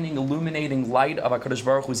 shining, illuminating light of HaKadosh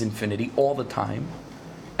Baruch Hu's infinity all the time.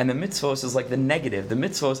 And the mitzvos is like the negative. The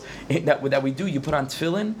mitzvos that we do, you put on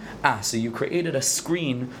tefillin, so you created a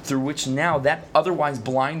screen through which now that otherwise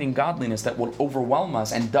blinding godliness that will overwhelm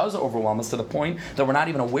us and does overwhelm us to the point that we're not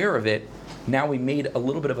even aware of it, now we made a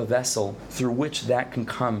little bit of a vessel through which that can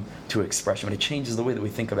come to expression. And it changes the way that we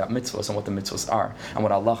think about mitzvahs and what the mitzvahs are and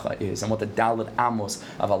what halacha is and what the dalet amos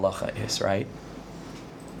of halacha is, right?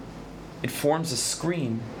 It forms a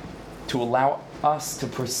screen to allow us to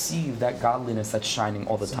perceive that godliness that's shining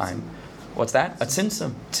all the time. What's that? A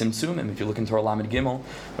tzimtzum. Tzimtzumim. If you look into our Lamed Gimel,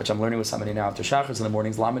 which I'm learning with somebody now after Shachris in the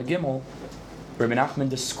mornings, Lamed Gimel, Rebbe Nachman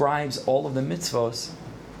describes all of the mitzvahs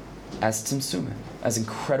as tzimtzumim, as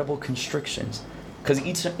incredible constrictions. Because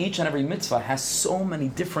each and every mitzvah has so many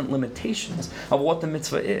different limitations of what the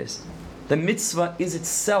mitzvah is. The mitzvah is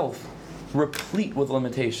itself replete with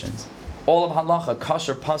limitations. All of halacha,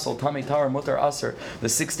 kasher, pasal, tamei, tar, mutar, aser, the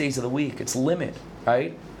 6 days of the week, it's limit,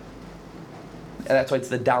 right? And that's why it's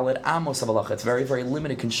the dalet amos of halacha. It's very, very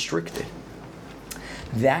limited, constricted.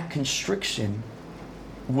 That constriction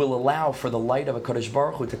will allow for the light of HaKadosh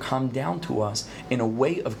Baruch Hu to come down to us in a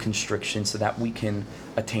way of constriction so that we can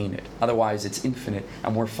attain it. Otherwise, it's infinite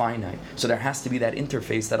and we're finite. So there has to be that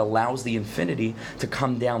interface that allows the infinity to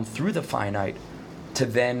come down through the finite to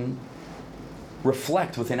then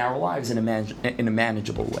reflect within our lives in a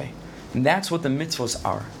manageable way. And that's what the mitzvahs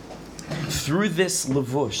are. Through this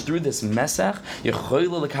levush, through this mesach,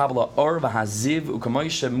 yechoyle lekabla or v'haziv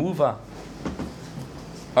u'kamoisha muva,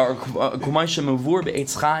 or kumaisha muvur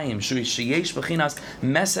be'etz chaim sheyesh b'chinas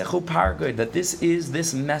mesech u'pargod, that this is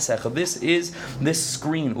this mesech, this is this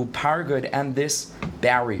screen u'pargod and this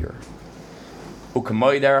barrier.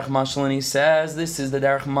 U'kamoy derech mashal, and he says this is the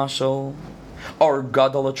derech mashal. Or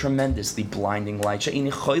gadol, a tremendously blinding light,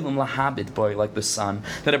 she'ini choylum lahabit boy, like the sun,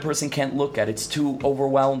 that a person can't look at. It's too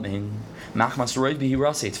overwhelming. Machmas roiv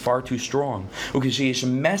b'hirase, it's far too strong. Ukesheyesh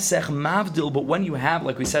mesech mavdil, but when you have,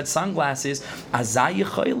 like we said, sunglasses, azay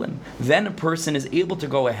yechoylem, then a person is able to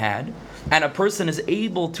go ahead, and a person is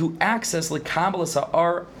able to access lekabbalas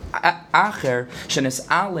ha'ar acher shenes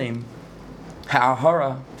alem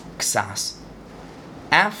ha'ahara ksas.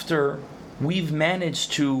 After we've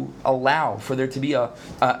managed to allow for there to be a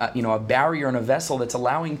barrier and a vessel that's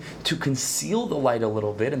allowing to conceal the light a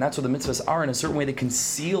little bit, and that's what the mitzvahs are in a certain way. They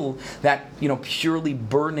conceal that purely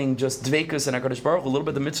burning just dveikus and HaKadosh Baruch Hu. A little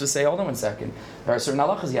bit the mitzvahs say, hold on 1 second, there are certain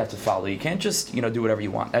halachas you have to follow. You can't just do whatever you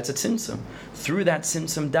want. That's a tzimtzum. Through that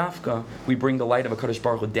tzimtzum dafka, we bring the light of HaKadosh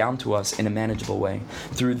Baruch Hu down to us in a manageable way.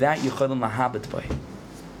 Through that yicholim lahabit bay.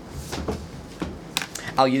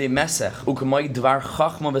 Al yidei mesech u'kamay dvar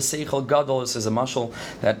chachma v'seichel gadol. This is a mashal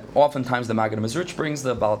that oftentimes the Maggid Mezritch brings,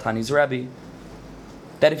 the Balatani's Rebbe,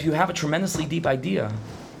 that if you have a tremendously deep idea,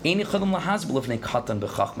 you can't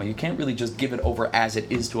really just give it over as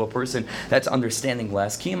it is to a person that's understanding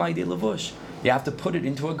less. Ki im idei levush. You have to put it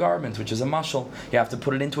into a garment, which is a mashal. You have to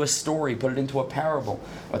put it into a story, put it into a parable.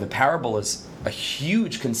 Or the parable is a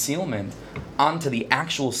huge concealment onto the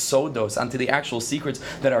actual sodos, onto the actual secrets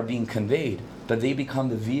that are being conveyed. But they become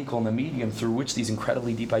the vehicle and the medium through which these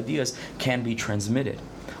incredibly deep ideas can be transmitted.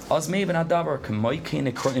 That's how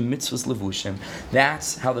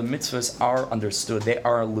the mitzvahs are understood. They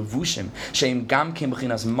are levushim.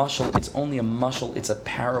 It's only a mashal, it's a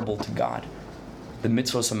parable to God. The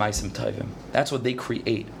mitzvahs ha'maisim tovim. That's what they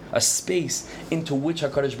create. A space into which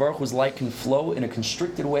HaKadosh Baruch Hu's light can flow in a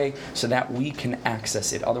constricted way so that we can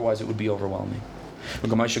access it. Otherwise it would be overwhelming.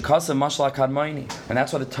 And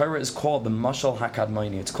that's why the Torah is called the Mashal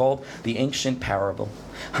HaKadmoni. It's called the ancient parable.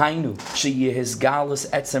 For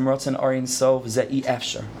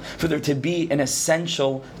there to be an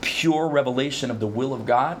essential, pure revelation of the will of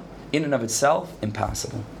God, in and of itself,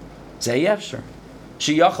 impossible. It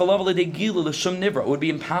would be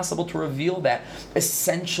impossible to reveal that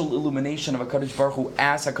essential illumination of HaKadosh Baruch Hu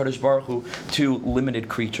as HaKadosh Baruch Hu to limited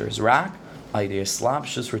creatures. It's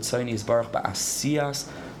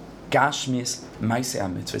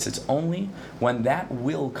only when that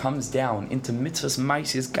will comes down into mitzvahs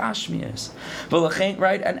maisias gashmias.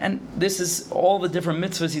 Right? And this is all the different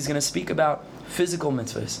mitzvahs he's going to speak about. Physical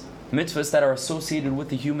mitzvahs. Mitzvahs that are associated with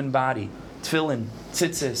the human body. Tefillin,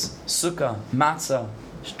 tzitzis, sukkah, matzah,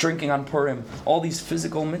 drinking on Purim. All these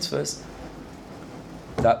physical mitzvahs.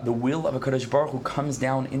 That the will of a Kadosh Baruch Hu comes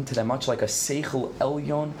down into them, much like a Seichel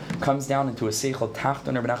Elyon comes down into a Seichel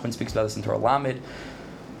Tachton. Rebbe Nachman speaks about this in Torah Lamed.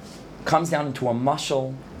 Comes down into a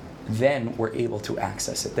mashal, then we're able to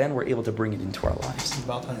access it. Then we're able to bring it into our lives.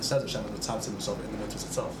 Baltanya says Hashem is the himself in the mitzvahs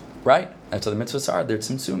itself. Right? That's what the mitzvahs are. They're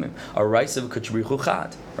tzimtzumim. A raisav kachrichu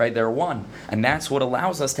chad. Right? They're one. And that's what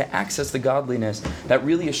allows us to access the godliness that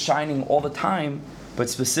really is shining all the time, but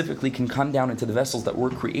specifically can come down into the vessels that we're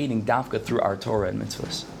creating dafka through our Torah and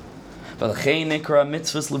mitzvahs. The shorish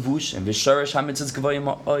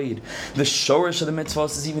of the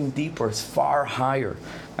mitzvahs is even deeper, it's far higher.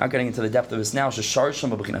 Not getting into the depth of this now. They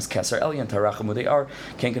are,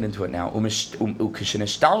 can't get into it now.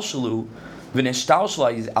 Through the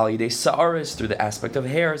aspect of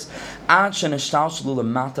hairs,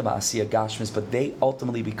 but they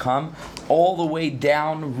ultimately become all the way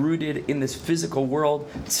down, rooted in this physical world.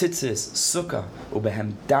 Tzitzis, sukkah,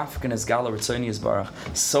 ubehem dafkan es gala ritzoni yisbarach,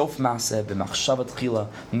 sof maseh b'machshavat chila,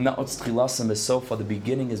 na'otz chilasim b'sofa. The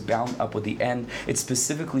beginning is bound up with the end. It's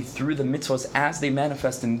specifically through the mitzvahs as they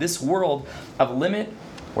manifest in this world of limit.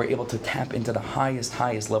 We're able to tap into the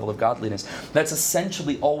highest level of godliness. That's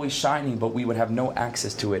essentially always shining, but we would have no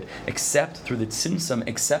access to it except through the tzimtzum,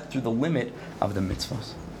 except through the limit of the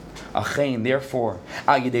mitzvahs. Therefore,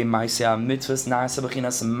 through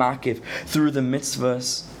the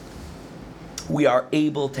mitzvahs, we are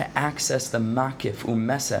able to access the makif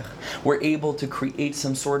umesech. We're able to create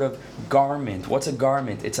some sort of garment. What's a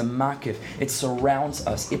garment? It's a makif. It surrounds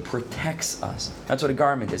us. It protects us. That's what a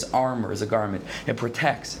garment is. Armor is a garment. It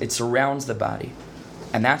protects. It surrounds the body.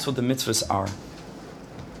 And that's what the mitzvahs are.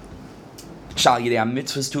 So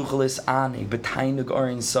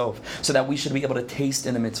that we should be able to taste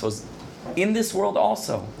in the mitzvahs in this world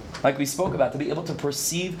also. Like we spoke about, to be able to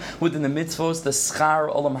perceive within the mitzvahs, the schar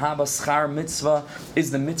olam haba, schar mitzvah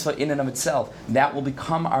is the mitzvah in and of itself. That will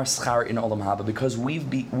become our schar in olam haba because we've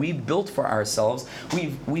built for ourselves,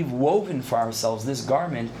 we've woven for ourselves this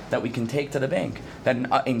garment that we can take to the bank. That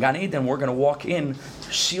in Gan Eden we're going to walk in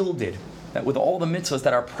shielded. That with all the mitzvahs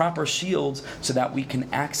that are proper shields, so that we can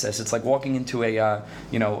access. It's like walking into a,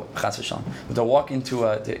 chas v'shalom. To walk into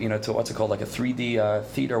a, to what's it called, like a 3D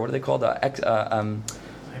theater. What are they called?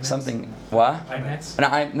 Something. What? IMAX. An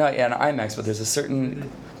IMAX. But there's a certain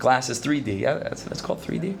glasses 3D. Yeah, that's called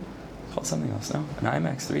 3D. It's called something else. No, an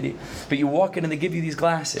IMAX 3D. But you walk in and they give you these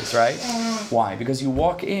glasses, right? Why? Because you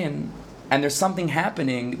walk in and there's something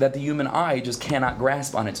happening that the human eye just cannot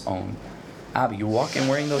grasp on its own. But you walk in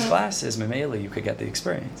wearing those glasses, memela, you could get the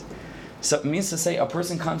experience. So it means to say a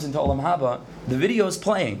person comes into Olam Haba, the video is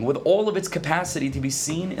playing with all of its capacity to be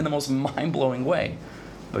seen in the most mind-blowing way.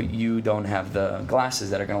 But you don't have the glasses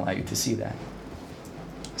that are going to allow you to see that.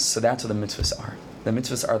 So that's what the mitzvahs are. The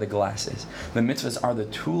mitzvahs are the glasses. The mitzvahs are the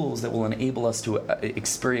tools that will enable us to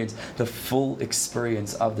experience the full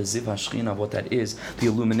experience of the Ziv HaShechina, of what that is, the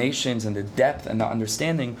illuminations and the depth and the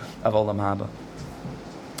understanding of Olam Haba.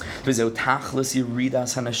 V'zeu tachlis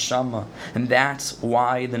yiridas haneshama. And that's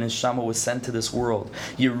why the neshama was sent to this world.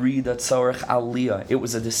 Yirida tzorech aliyah. It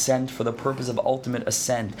was a descent for the purpose of ultimate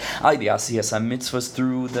ascent. Aidi asiyas ha-mitzvahs,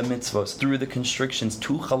 through the mitzvahs, through the constrictions,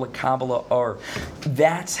 tucha l'kabala ar.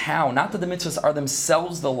 That's how, not that the mitzvahs are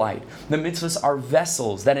themselves the light. The mitzvahs are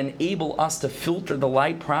vessels that enable us to filter the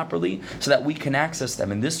light properly so that we can access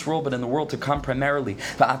them in this world, but in the world to come primarily.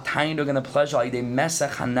 Through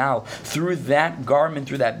that garment,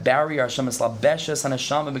 through that barrier, that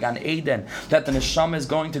the neshama is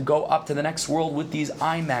going to go up to the next world with these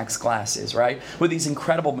IMAX glasses, right? With these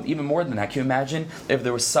incredible, but even more than that, can you imagine if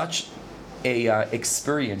there was such a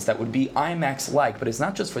experience that would be IMAX-like, but it's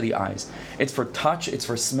not just for the eyes. It's for touch, it's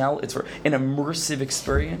for smell, it's for an immersive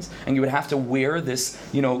experience, and you would have to wear this,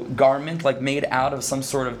 garment like made out of some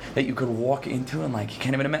sort of, that you could walk into, and like, you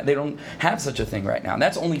can't even imagine, they don't have such a thing right now. And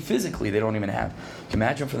that's only physically, they don't even have. Can you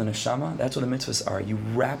imagine for the neshama? That's what the mitzvahs are. You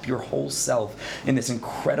wrap your whole self in this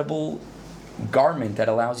incredible garment that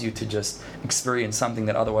allows you to just experience something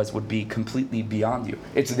that otherwise would be completely beyond you.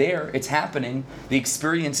 It's there, it's happening, the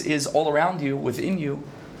experience is all around you, within you,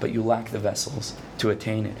 but you lack the vessels to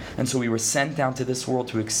attain it. And so we were sent down to this world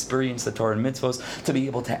to experience the Torah and mitzvahs, to be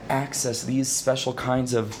able to access these special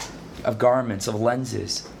kinds of garments, of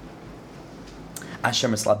lenses. So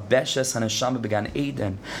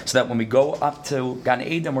that when we go up to Gan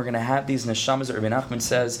Eden, we're going to have these neshamas that Rebbe Nachman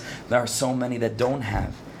says there are so many that don't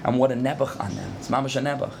have. And what a nebuch on them. It's mamash a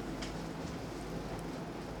nebuch.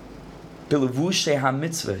 Bilevushe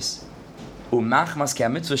ha-mitzvahs. Umachmas ke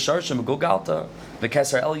ha-mitzvah sharshim gogalta.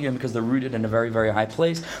 V'keser elyon, because they're rooted in a very, very high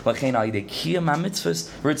place. L'chein al-yidei kiyam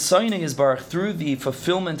ha-mitzvahs. Ritzoyne yisbarach, through the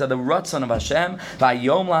fulfillment of the ratzon of Hashem.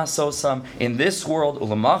 V'ayom la'asosam, in this world.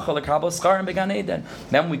 Ulamacha l'kabel scharim began Eden.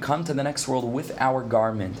 Then we come to the next world with our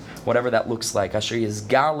garment, whatever that looks like. Asher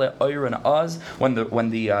yizgal le'oyer az, when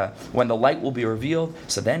the light will be revealed.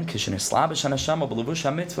 So then, kishin eslabish hanashama b'levush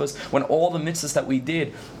ha-mitzvahs, when all the mitzvahs that we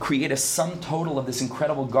did create a sum total of this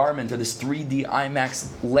incredible garment, or this 3D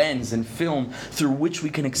IMAX lens and film through which we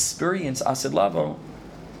can experience Asid Lavo,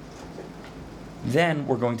 then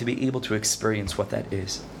we're going to be able to experience what that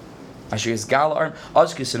is. Asher yizgal arm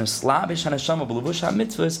azkis eslabish hanashama b'levush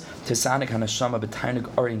ha-mitzvahs tesanik hanashama b'tainig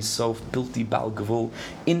arin sof bilti bal gevul,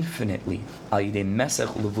 infinitely al yidei mesech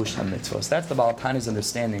levush ha-mitzvahs. That's the Baal Tana's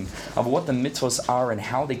understanding of what the mitzvahs are and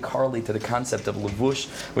how they correlate to the concept of levush,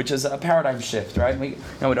 which is a paradigm shift, right? We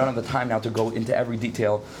don't have the time now to go into every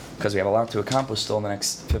detail because we have a lot to accomplish still in the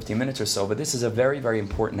next 15 minutes or so, but this is a very, very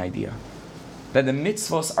important idea. That the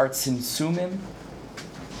mitzvahs are tzimtzumim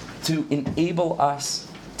to enable us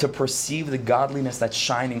to perceive the godliness that's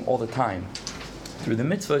shining all the time. Through the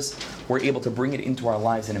mitzvahs, we're able to bring it into our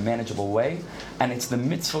lives in a manageable way, and it's the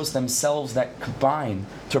mitzvahs themselves that combine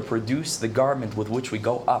to produce the garment with which we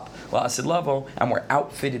go up la'asid lavo, and we're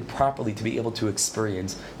outfitted properly to be able to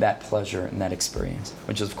experience that pleasure and that experience,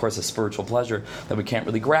 which is of course a spiritual pleasure that we can't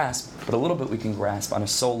really grasp, but a little bit we can grasp on a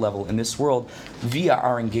soul level in this world via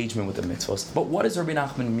our engagement with the mitzvahs. But what does Rebbe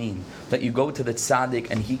Nachman mean that you go to the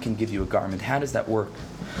tzaddik and he can give you a garment? How does that work?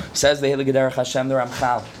 Says the Heilige Derech Hashem the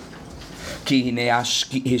Ramchal, Ki hine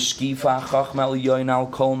hishkifa chachma elyon al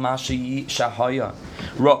kol ma shahaya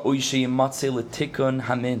ra'ui sheyimatze letikun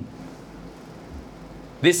hamin.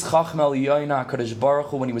 This Chachma Eliyona HaKadosh Baruch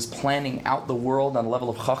Hu, when he was planning out the world on the level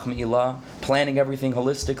of Chachma Ilah, planning everything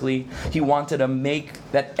holistically, he wanted to make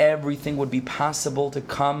that everything would be possible to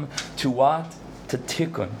come to what? To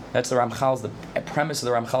tikkun. That's the premise of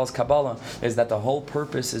the Ramchal's Kabbalah, is that the whole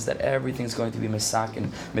purpose is that everything's going to be misak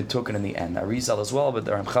and mitukkun in the end. Arizal as well, but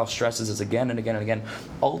the Ramchal stresses this again and again and again.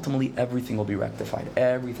 Ultimately, everything will be rectified.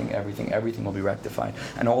 Everything will be rectified.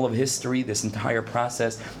 And all of history, this entire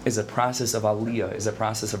process, is a process of aliyah, is a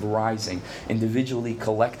process of rising. Individually,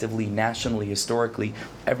 collectively, nationally, historically,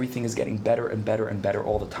 everything is getting better and better and better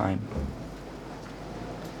all the time.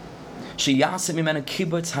 That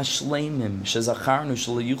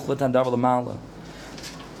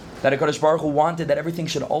HaKadosh Baruch Hu wanted that everything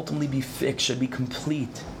should ultimately be fixed, should be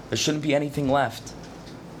complete. There shouldn't be anything left.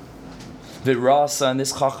 Virasa, and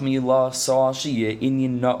this Chachmi Allah saw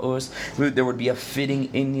there would be a fitting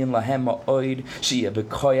inyan lahem ma'oid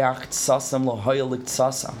bekoyach tzasam lahoyalik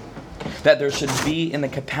tzasam. That there should be in the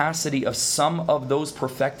capacity of some of those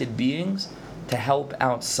perfected beings to help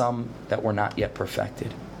out some that were not yet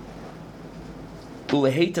perfected.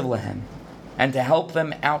 And and to help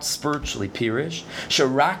them out spiritually. Pirish,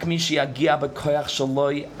 Sharak mishi yagia b'koyach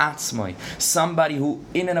shaloi atzmoi, somebody who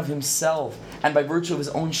in and of himself and by virtue of his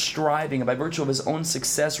own striving and by virtue of his own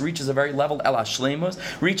success reaches a very level el hashlemus,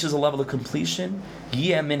 reaches a level of completion.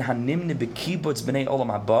 Yeh min hanimne b'kibbutz b'nei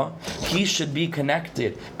olam haba, he should be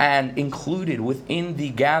connected and included within the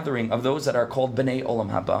gathering of those that are called b'nei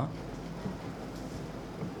olam haba.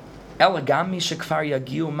 Elagami shekfar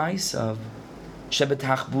yagiu maisav but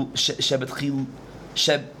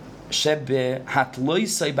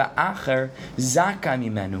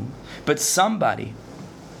somebody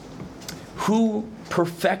who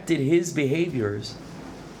perfected his behaviors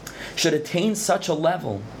should attain such a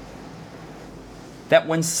level that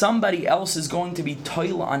when somebody else is going to be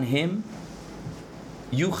toil on him,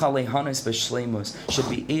 should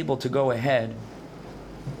be able to go ahead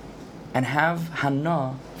and have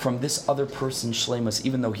hana from this other person's shleimus,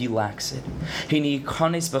 even though he lacks it.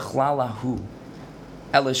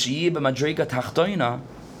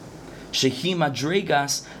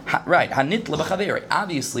 Right,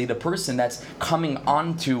 obviously the person that's coming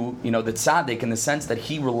onto the tzaddik in the sense that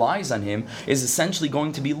he relies on him is essentially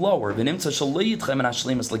going to be lower. But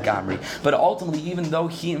ultimately, even though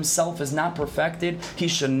he himself is not perfected, he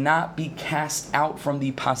should not be cast out from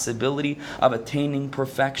the possibility of attaining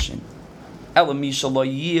perfection. Only a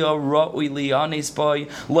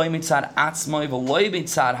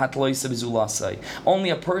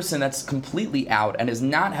person that's completely out and is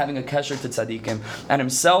not having a kesher to tzaddikim and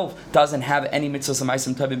himself doesn't have any mitzvahs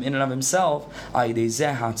and tovim in and of himself, but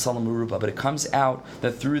it comes out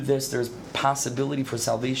that through this there's possibility for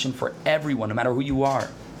salvation for everyone, no matter who you are.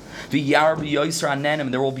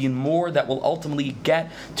 And there will be more that will ultimately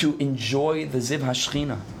get to enjoy the Ziv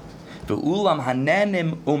HaShechina.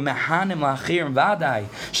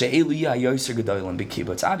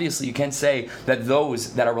 Obviously, you can't say that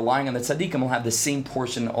those that are relying on the tzaddikim will have the same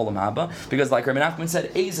portion in Olam Haba, because like Rebbe Nachman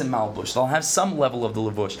said, Eizem Malbush, they'll have some level of the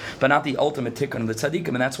levush, but not the ultimate tikkun of the tzaddikim,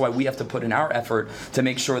 and that's why we have to put in our effort to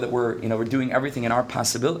make sure that we're doing everything in our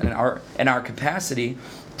possibility, in our capacity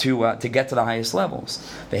to get to the highest levels.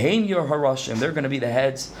 They're going to be the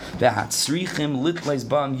heads.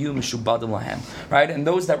 Right? And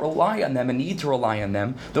those that rely on them and need to rely on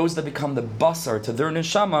them, those that become the basar to their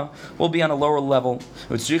neshama, will be on a lower level.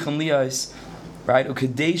 Right? That's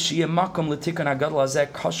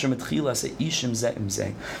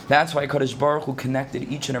why Kadosh Baruch Hu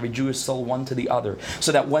connected each and every Jewish soul one to the other,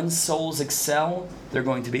 so that when souls excel, they're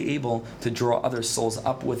going to be able to draw other souls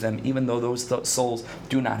up with them, even though those souls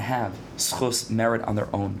do not have schus, merit on their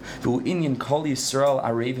own. This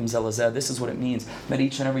is what it means, that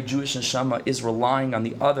each and every Jewish neshama is relying on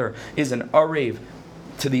the other, is an arev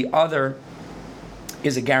to the other,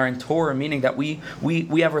 is a guarantor, meaning that we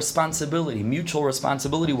have responsibility, mutual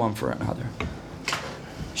responsibility one for another.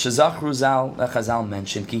 Shazachru Zal Chazal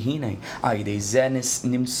mentioned Kihine Aidezenis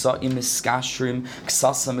Nimsaim Iskashrim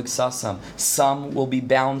Ksasam Iksasam. Some will be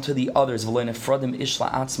bound to the others. V'loinefradim Ishla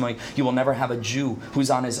Atzmai. You will never have a Jew who's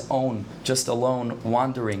on his own, just alone,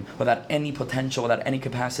 wandering, without any potential, without any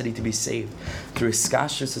capacity to be saved. Through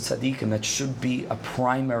Iskashris Tzadikim, that should be a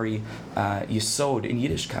primary yesod in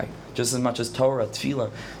Yiddishkeit, just as much as Torah,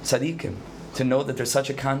 Tefillah, Tzadikim. To know that there's such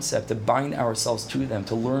a concept, to bind ourselves to them,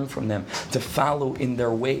 to learn from them, to follow in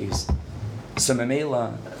their ways. So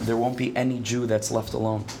Memela, there won't be any Jew that's left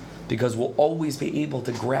alone, because we'll always be able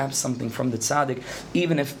to grab something from the tzaddik,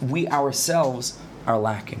 even if we ourselves are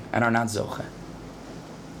lacking and are not zocheh.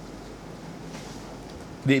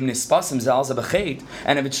 And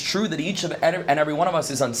if it's true that each and every one of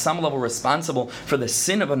us is on some level responsible for the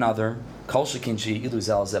sin of another,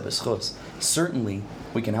 certainly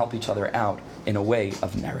we can help each other out in a way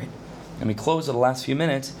of merit. And we close the last few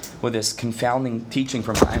minutes with this confounding teaching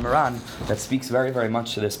from Chaim Moran that speaks very, very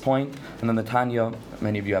much to this point. And then the Tanya,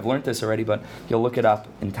 many of you have learned this already, but you'll look it up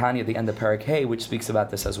in Tanya at the end of Perek Hey, which speaks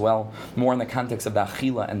about this as well, more in the context of the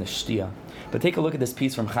Achila and the Shtia. But take a look at this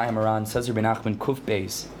piece from Chaim Moran. Says Rebbe Nachman Kuf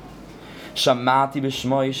Beis. Shamati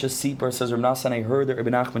b'shmoi shesipar, says Rebbe Nassan, I heard that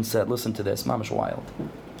Rebbe Nachman said, listen to this, mamash wild.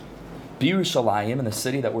 B'Yerushalayim, in the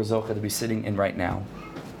city that we're zocheh to be sitting in right now,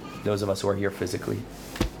 those of us who are here physically,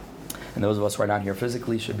 and those of us who are not here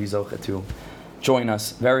physically should be zocheh to join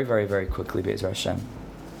us very, very, very quickly, Be'ezer Hashem.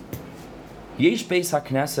 Yesh Beis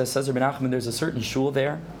HaKnesses, says Rebbe Nachman, there's a certain shul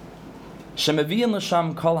there. Shemaviyin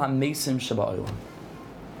l'sham kol ha'mesim sheba'olam.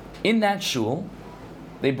 In that shul,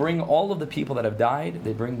 they bring all of the people that have died,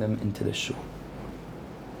 they bring them into the shul.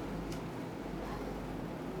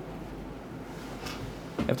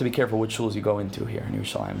 have to be careful which shuls you go into here in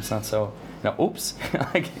Yerushalayim. It's not so, oops,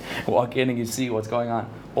 like walk in and you see what's going on.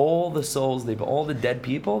 All the souls, all the dead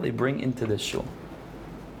people, they bring into this shul.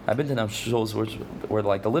 I've been to them shuls which were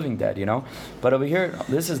like the living dead, But over here,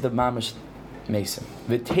 this is the mamish Mason.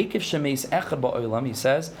 V'teikif shemeis echad ba'olam, he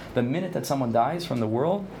says, the minute that someone dies from the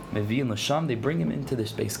world, mevi and l'sham, they bring him into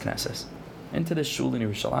this base knesses, into this shul in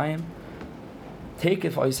Yerushalayim.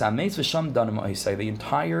 Teikif oisa meis v'sham danim oisa. The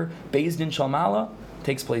entire Beis Din Shalmala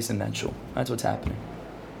takes place in that shul. That's what's happening.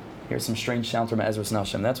 Here's some strange sounds from Ezras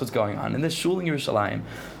Nashim. That's what's going on. In this shul in Yerushalayim,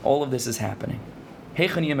 all of this is happening.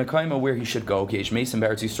 Where he should go. There are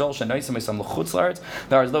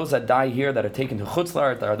those that die here that are taken to Chutz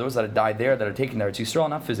La'aretz. There are those that die there that are taken to Eretz Yisrael,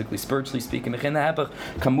 not physically, spiritually speaking.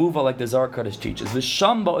 Kamuva, like the Zohar Kodesh teaches.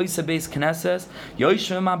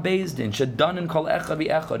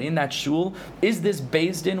 In that shul is this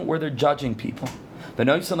Beis Din where they're judging people.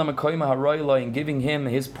 And giving him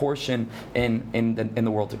his portion in the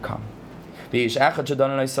world to come. But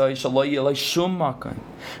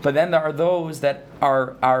then there are those that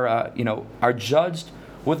are judged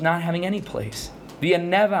with not having any place. Via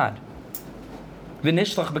nevad.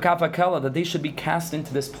 That they should be cast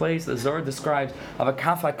into this place. The Zohar describes of a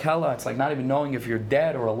kafakela. It's like not even knowing if you're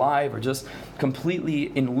dead or alive or just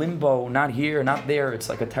completely in limbo, not here, not there. It's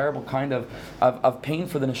like a terrible kind of pain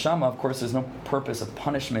for the neshama. Of course, there's no purpose of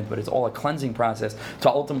punishment, but it's all a cleansing process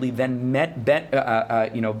to ultimately then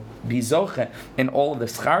be zoche in all of the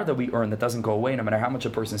schar that we earn that doesn't go away no matter how much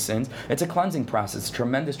a person sins. It's a cleansing process. It's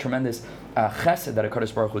tremendous chesed that a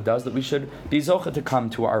Kadosh Baruch Hu does that we should be zoche to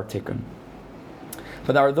come to our tikkun.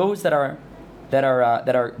 But there are those that are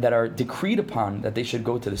decreed upon that they should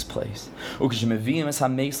go to this place. When they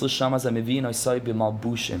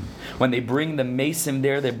bring the mesim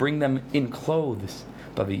there, they bring them in clothes.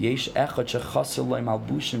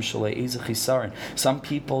 Some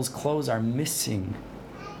people's clothes are missing.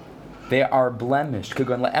 They are blemished.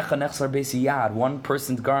 One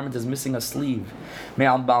person's garment is missing a sleeve.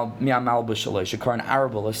 A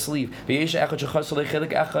sleeve.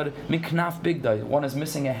 One is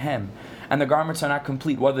missing a hem. And the garments are not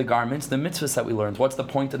complete. What are the garments? The mitzvahs that we learned. What's the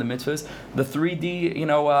point of the mitzvahs? The 3D,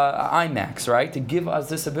 IMAX, right? To give us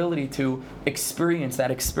this ability to experience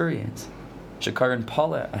that experience. Shekaran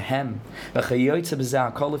Pala, a hem. Everything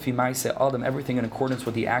in accordance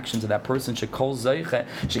with the actions of that person. As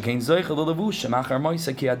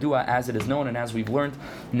it is known and as we've learned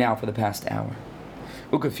now for the past hour.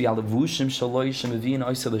 In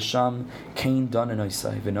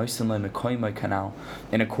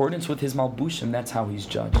accordance with his malbushim, that's how he's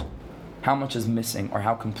judged. How much is missing or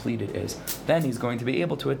how complete it is. Then he's going to be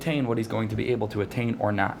able to attain what he's going to be able to attain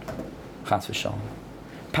or not. Chas v'shalom.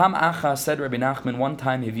 Pam Acha said Rebbe Nachman one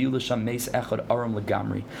time, they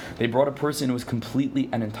brought a person who was completely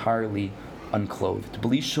and entirely unclothed,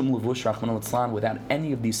 without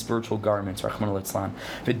any of these spiritual garments, and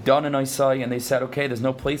they said, okay, there's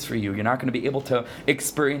no place for you. You're not going to be able to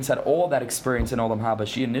experience all that experience in Olam Haba.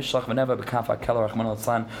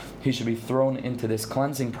 He should be thrown into this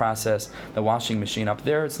cleansing process, the washing machine up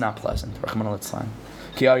there. It's not pleasant.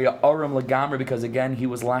 Because again, he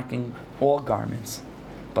was lacking all garments.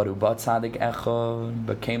 But tzaddik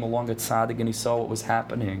echad came along a tzaddik and he saw what was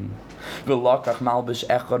happening. The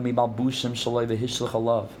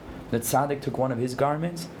tzaddik took one of his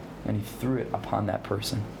garments and he threw it upon that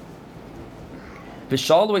person. The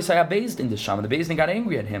Beis Din got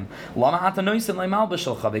angry at him. What's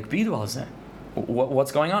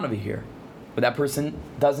going on over here? But that person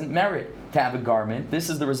doesn't merit to have a garment. This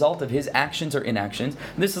is the result of his actions or inactions.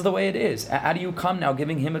 This is the way it is. How do you come now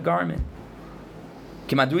giving him a garment?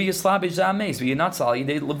 That's not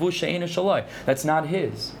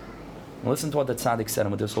his. Listen to what the tzaddik said,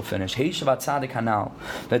 and with this we'll finish. The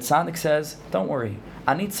tzaddik says, don't worry.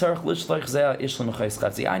 I need this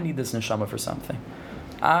neshama for something.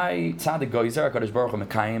 Tzaddik goyzer, HaKadosh Baruch Hu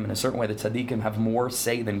mekayim. In a certain way, the tzaddikim have more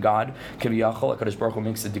say than God. Kiviyachol, HaKadosh Baruch Hu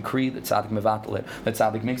makes a decree, the tzaddik mevatel it. The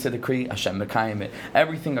tzaddik makes a decree, Hashem mekayim it.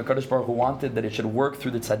 Everything HaKadosh Baruch Hu wanted that it should work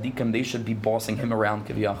through the tzaddikim, they should be bossing him around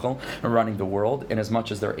Kiviyachol and running the world in as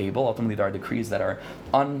much as they're able. Ultimately, there are decrees that are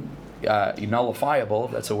nullifiable,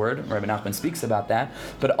 if that's a word. Rebbe Nachman speaks about that.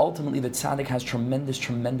 But ultimately, the tzaddik has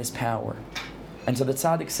tremendous power. And so the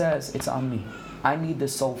tzaddik says, it's on me. I need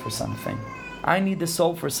this soul for something. I need the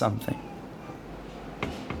soul for something.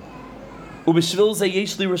 And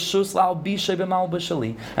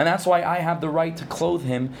that's why I have the right to clothe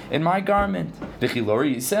him in my garment.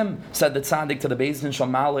 Said the tzaddik to the Beis Din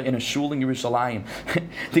Shamala in a shul in Yerushalayim.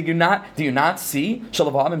 Do you not see?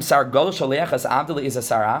 Sometimes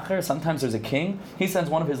there's a king. He sends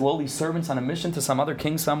one of his lowly servants on a mission to some other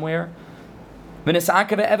king somewhere. And the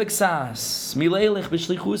Eved,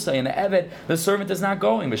 the servant, is not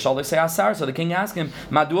going. So the king asks him,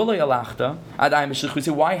 why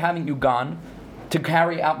haven't you gone to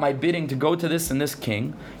carry out my bidding to go to this and this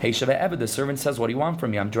king? The servant says, what do you want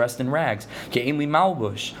from me? I'm dressed in rags.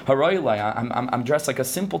 I'm dressed like a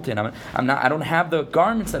simpleton. I don't have the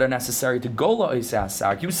garments that are necessary to go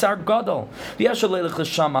la'isasar. You sar gadol. You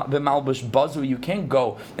can't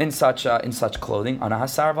go in such clothing.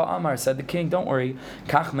 Said the king, don't worry.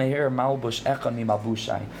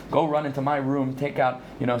 Go run into my room, take out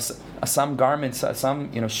some garments,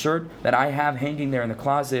 some shirt that I have hanging there in the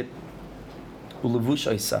closet,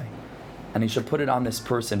 and he should put it on this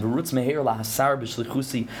person, and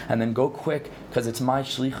then go quick, because it's my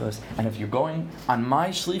shlichus. And if you're going on my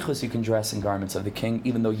shlichus, you can dress in garments of the king,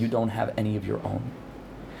 even though you don't have any of your own.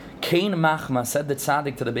 Kain machma, said the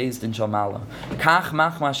tzaddik to the Beis Din Shamala, Kach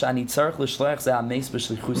machma shani tzarech l'shlech ze ames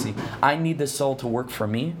b'shlichusi. I need this soul to work for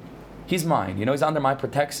me. He's mine. He's under my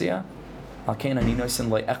protexia. And so the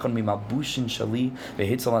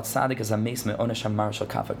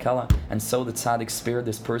tzaddik spared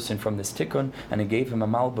this person from this tikkun, and he gave him a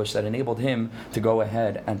malbush that enabled him to go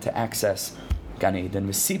ahead and to access Gan Eden.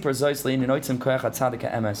 Nachman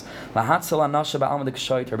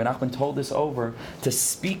told this over to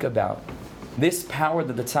speak about this power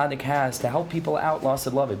that the tzaddik has to help people out lost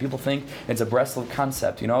and love it. People think it's a Breslov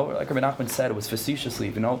concept, like Rebbe Nachman said, it was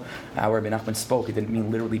facetiously, how Rebbe Nachman spoke, it didn't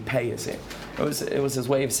mean literally pay us it. It was his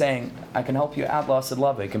way of saying, I can help you out lost and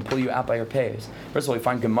love it, I can pull you out by your pays. First of all, we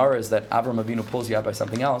find Gemaras that Avram Avinu pulls you out by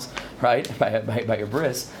something else, right, by your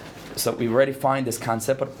bris. So we already find this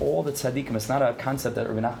concept, but all the tzaddikim, it's not a concept that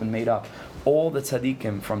Rebbe Nachman made up. All the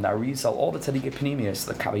tzaddikim from the Arizal, all the tzaddikim Pnimius,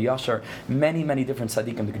 the Kav Yashar, many different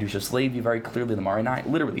tzaddikim, the Kedushas Levi, very clearly, the Marinai,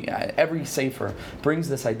 literally every sefer brings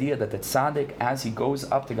this idea that the tzaddik, as he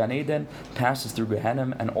goes up to Gan Eden, passes through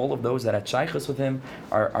Gehenna, and all of those that had shaychus with him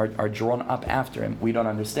are drawn up after him. We don't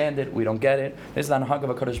understand it, we don't get it. This is the Anhag of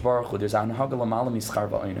HaKadosh Baruch Hu. There's the Anhag l'malam Schar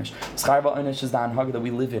va'onish. Schar va'onish is the Anhag that we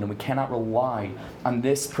live in, and we cannot rely on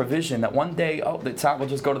this provision that one day, the tzaddik will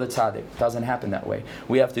just go to the tzaddik. It doesn't happen that way.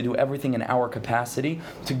 We have to do everything in our capacity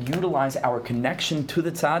to utilize our connection to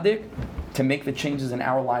the tzaddik to make the changes in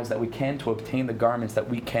our lives that we can to obtain the garments that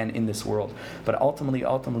we can in this world. But ultimately,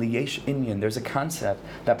 yesh inyan, there's a concept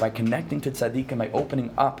that by connecting to tzaddik and by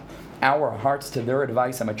opening up our hearts to their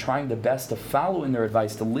advice and by trying the best to follow in their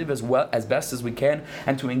advice, to live as best as we can,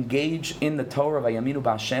 and to engage in the Torah, vayaminu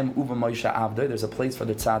b'Hashem uva Moshe Avdei, there's a place for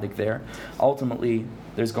the tzaddik there. Ultimately,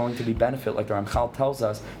 there's going to be benefit, like the Ramchal tells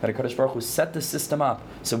us, that HaKadosh Baruch Hu set the system up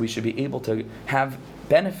so we should be able to have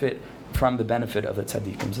benefit from the benefit of the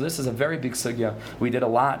tzaddikim. So this is a very big sugya. We did a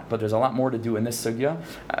lot, but there's a lot more to do in this sugya.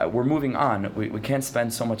 We're moving on. We can't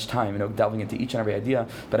spend so much time, delving into each and every idea,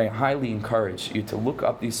 but I highly encourage you to look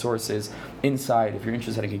up these sources inside. If you're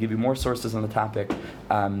interested, I can give you more sources on the topic.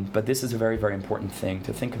 But this is a very, very important thing,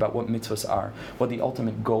 to think about what mitzvahs are, what the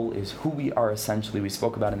ultimate goal is, who we are essentially. We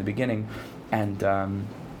spoke about in the beginning, and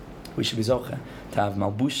we should be zocheh to have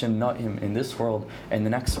malbushim na'im in this world and the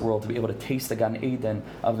next world, to be able to taste the Gan Eden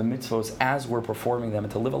of the mitzvos as we're performing them,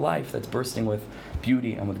 and to live a life that's bursting with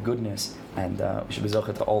beauty and with goodness. And we should be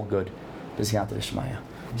zocheh to all good. B'siyata d'shmaya.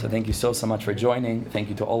 So thank you so much for joining. Thank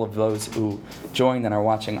you to all of those who joined and are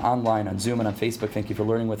watching online on Zoom and on Facebook. Thank you for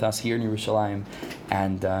learning with us here in Yerushalayim.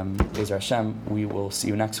 And Be'ezer Hashem, we will see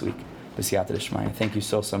you next week. B'siyata d'shmaya. Thank you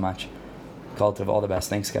so much. Kol tov, all the best.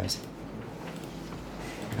 Thanks, guys.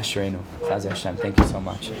 Ashrenu, Chazi Hashem, thank you so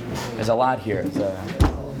much. There's a lot here.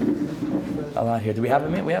 A lot here. Do we have a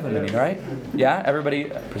minute? We have a minute, right? Yeah?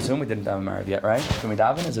 Everybody, I presume we didn't daven Marav yet, right? Can we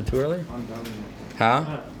daven? Is it too early?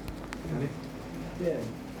 Huh?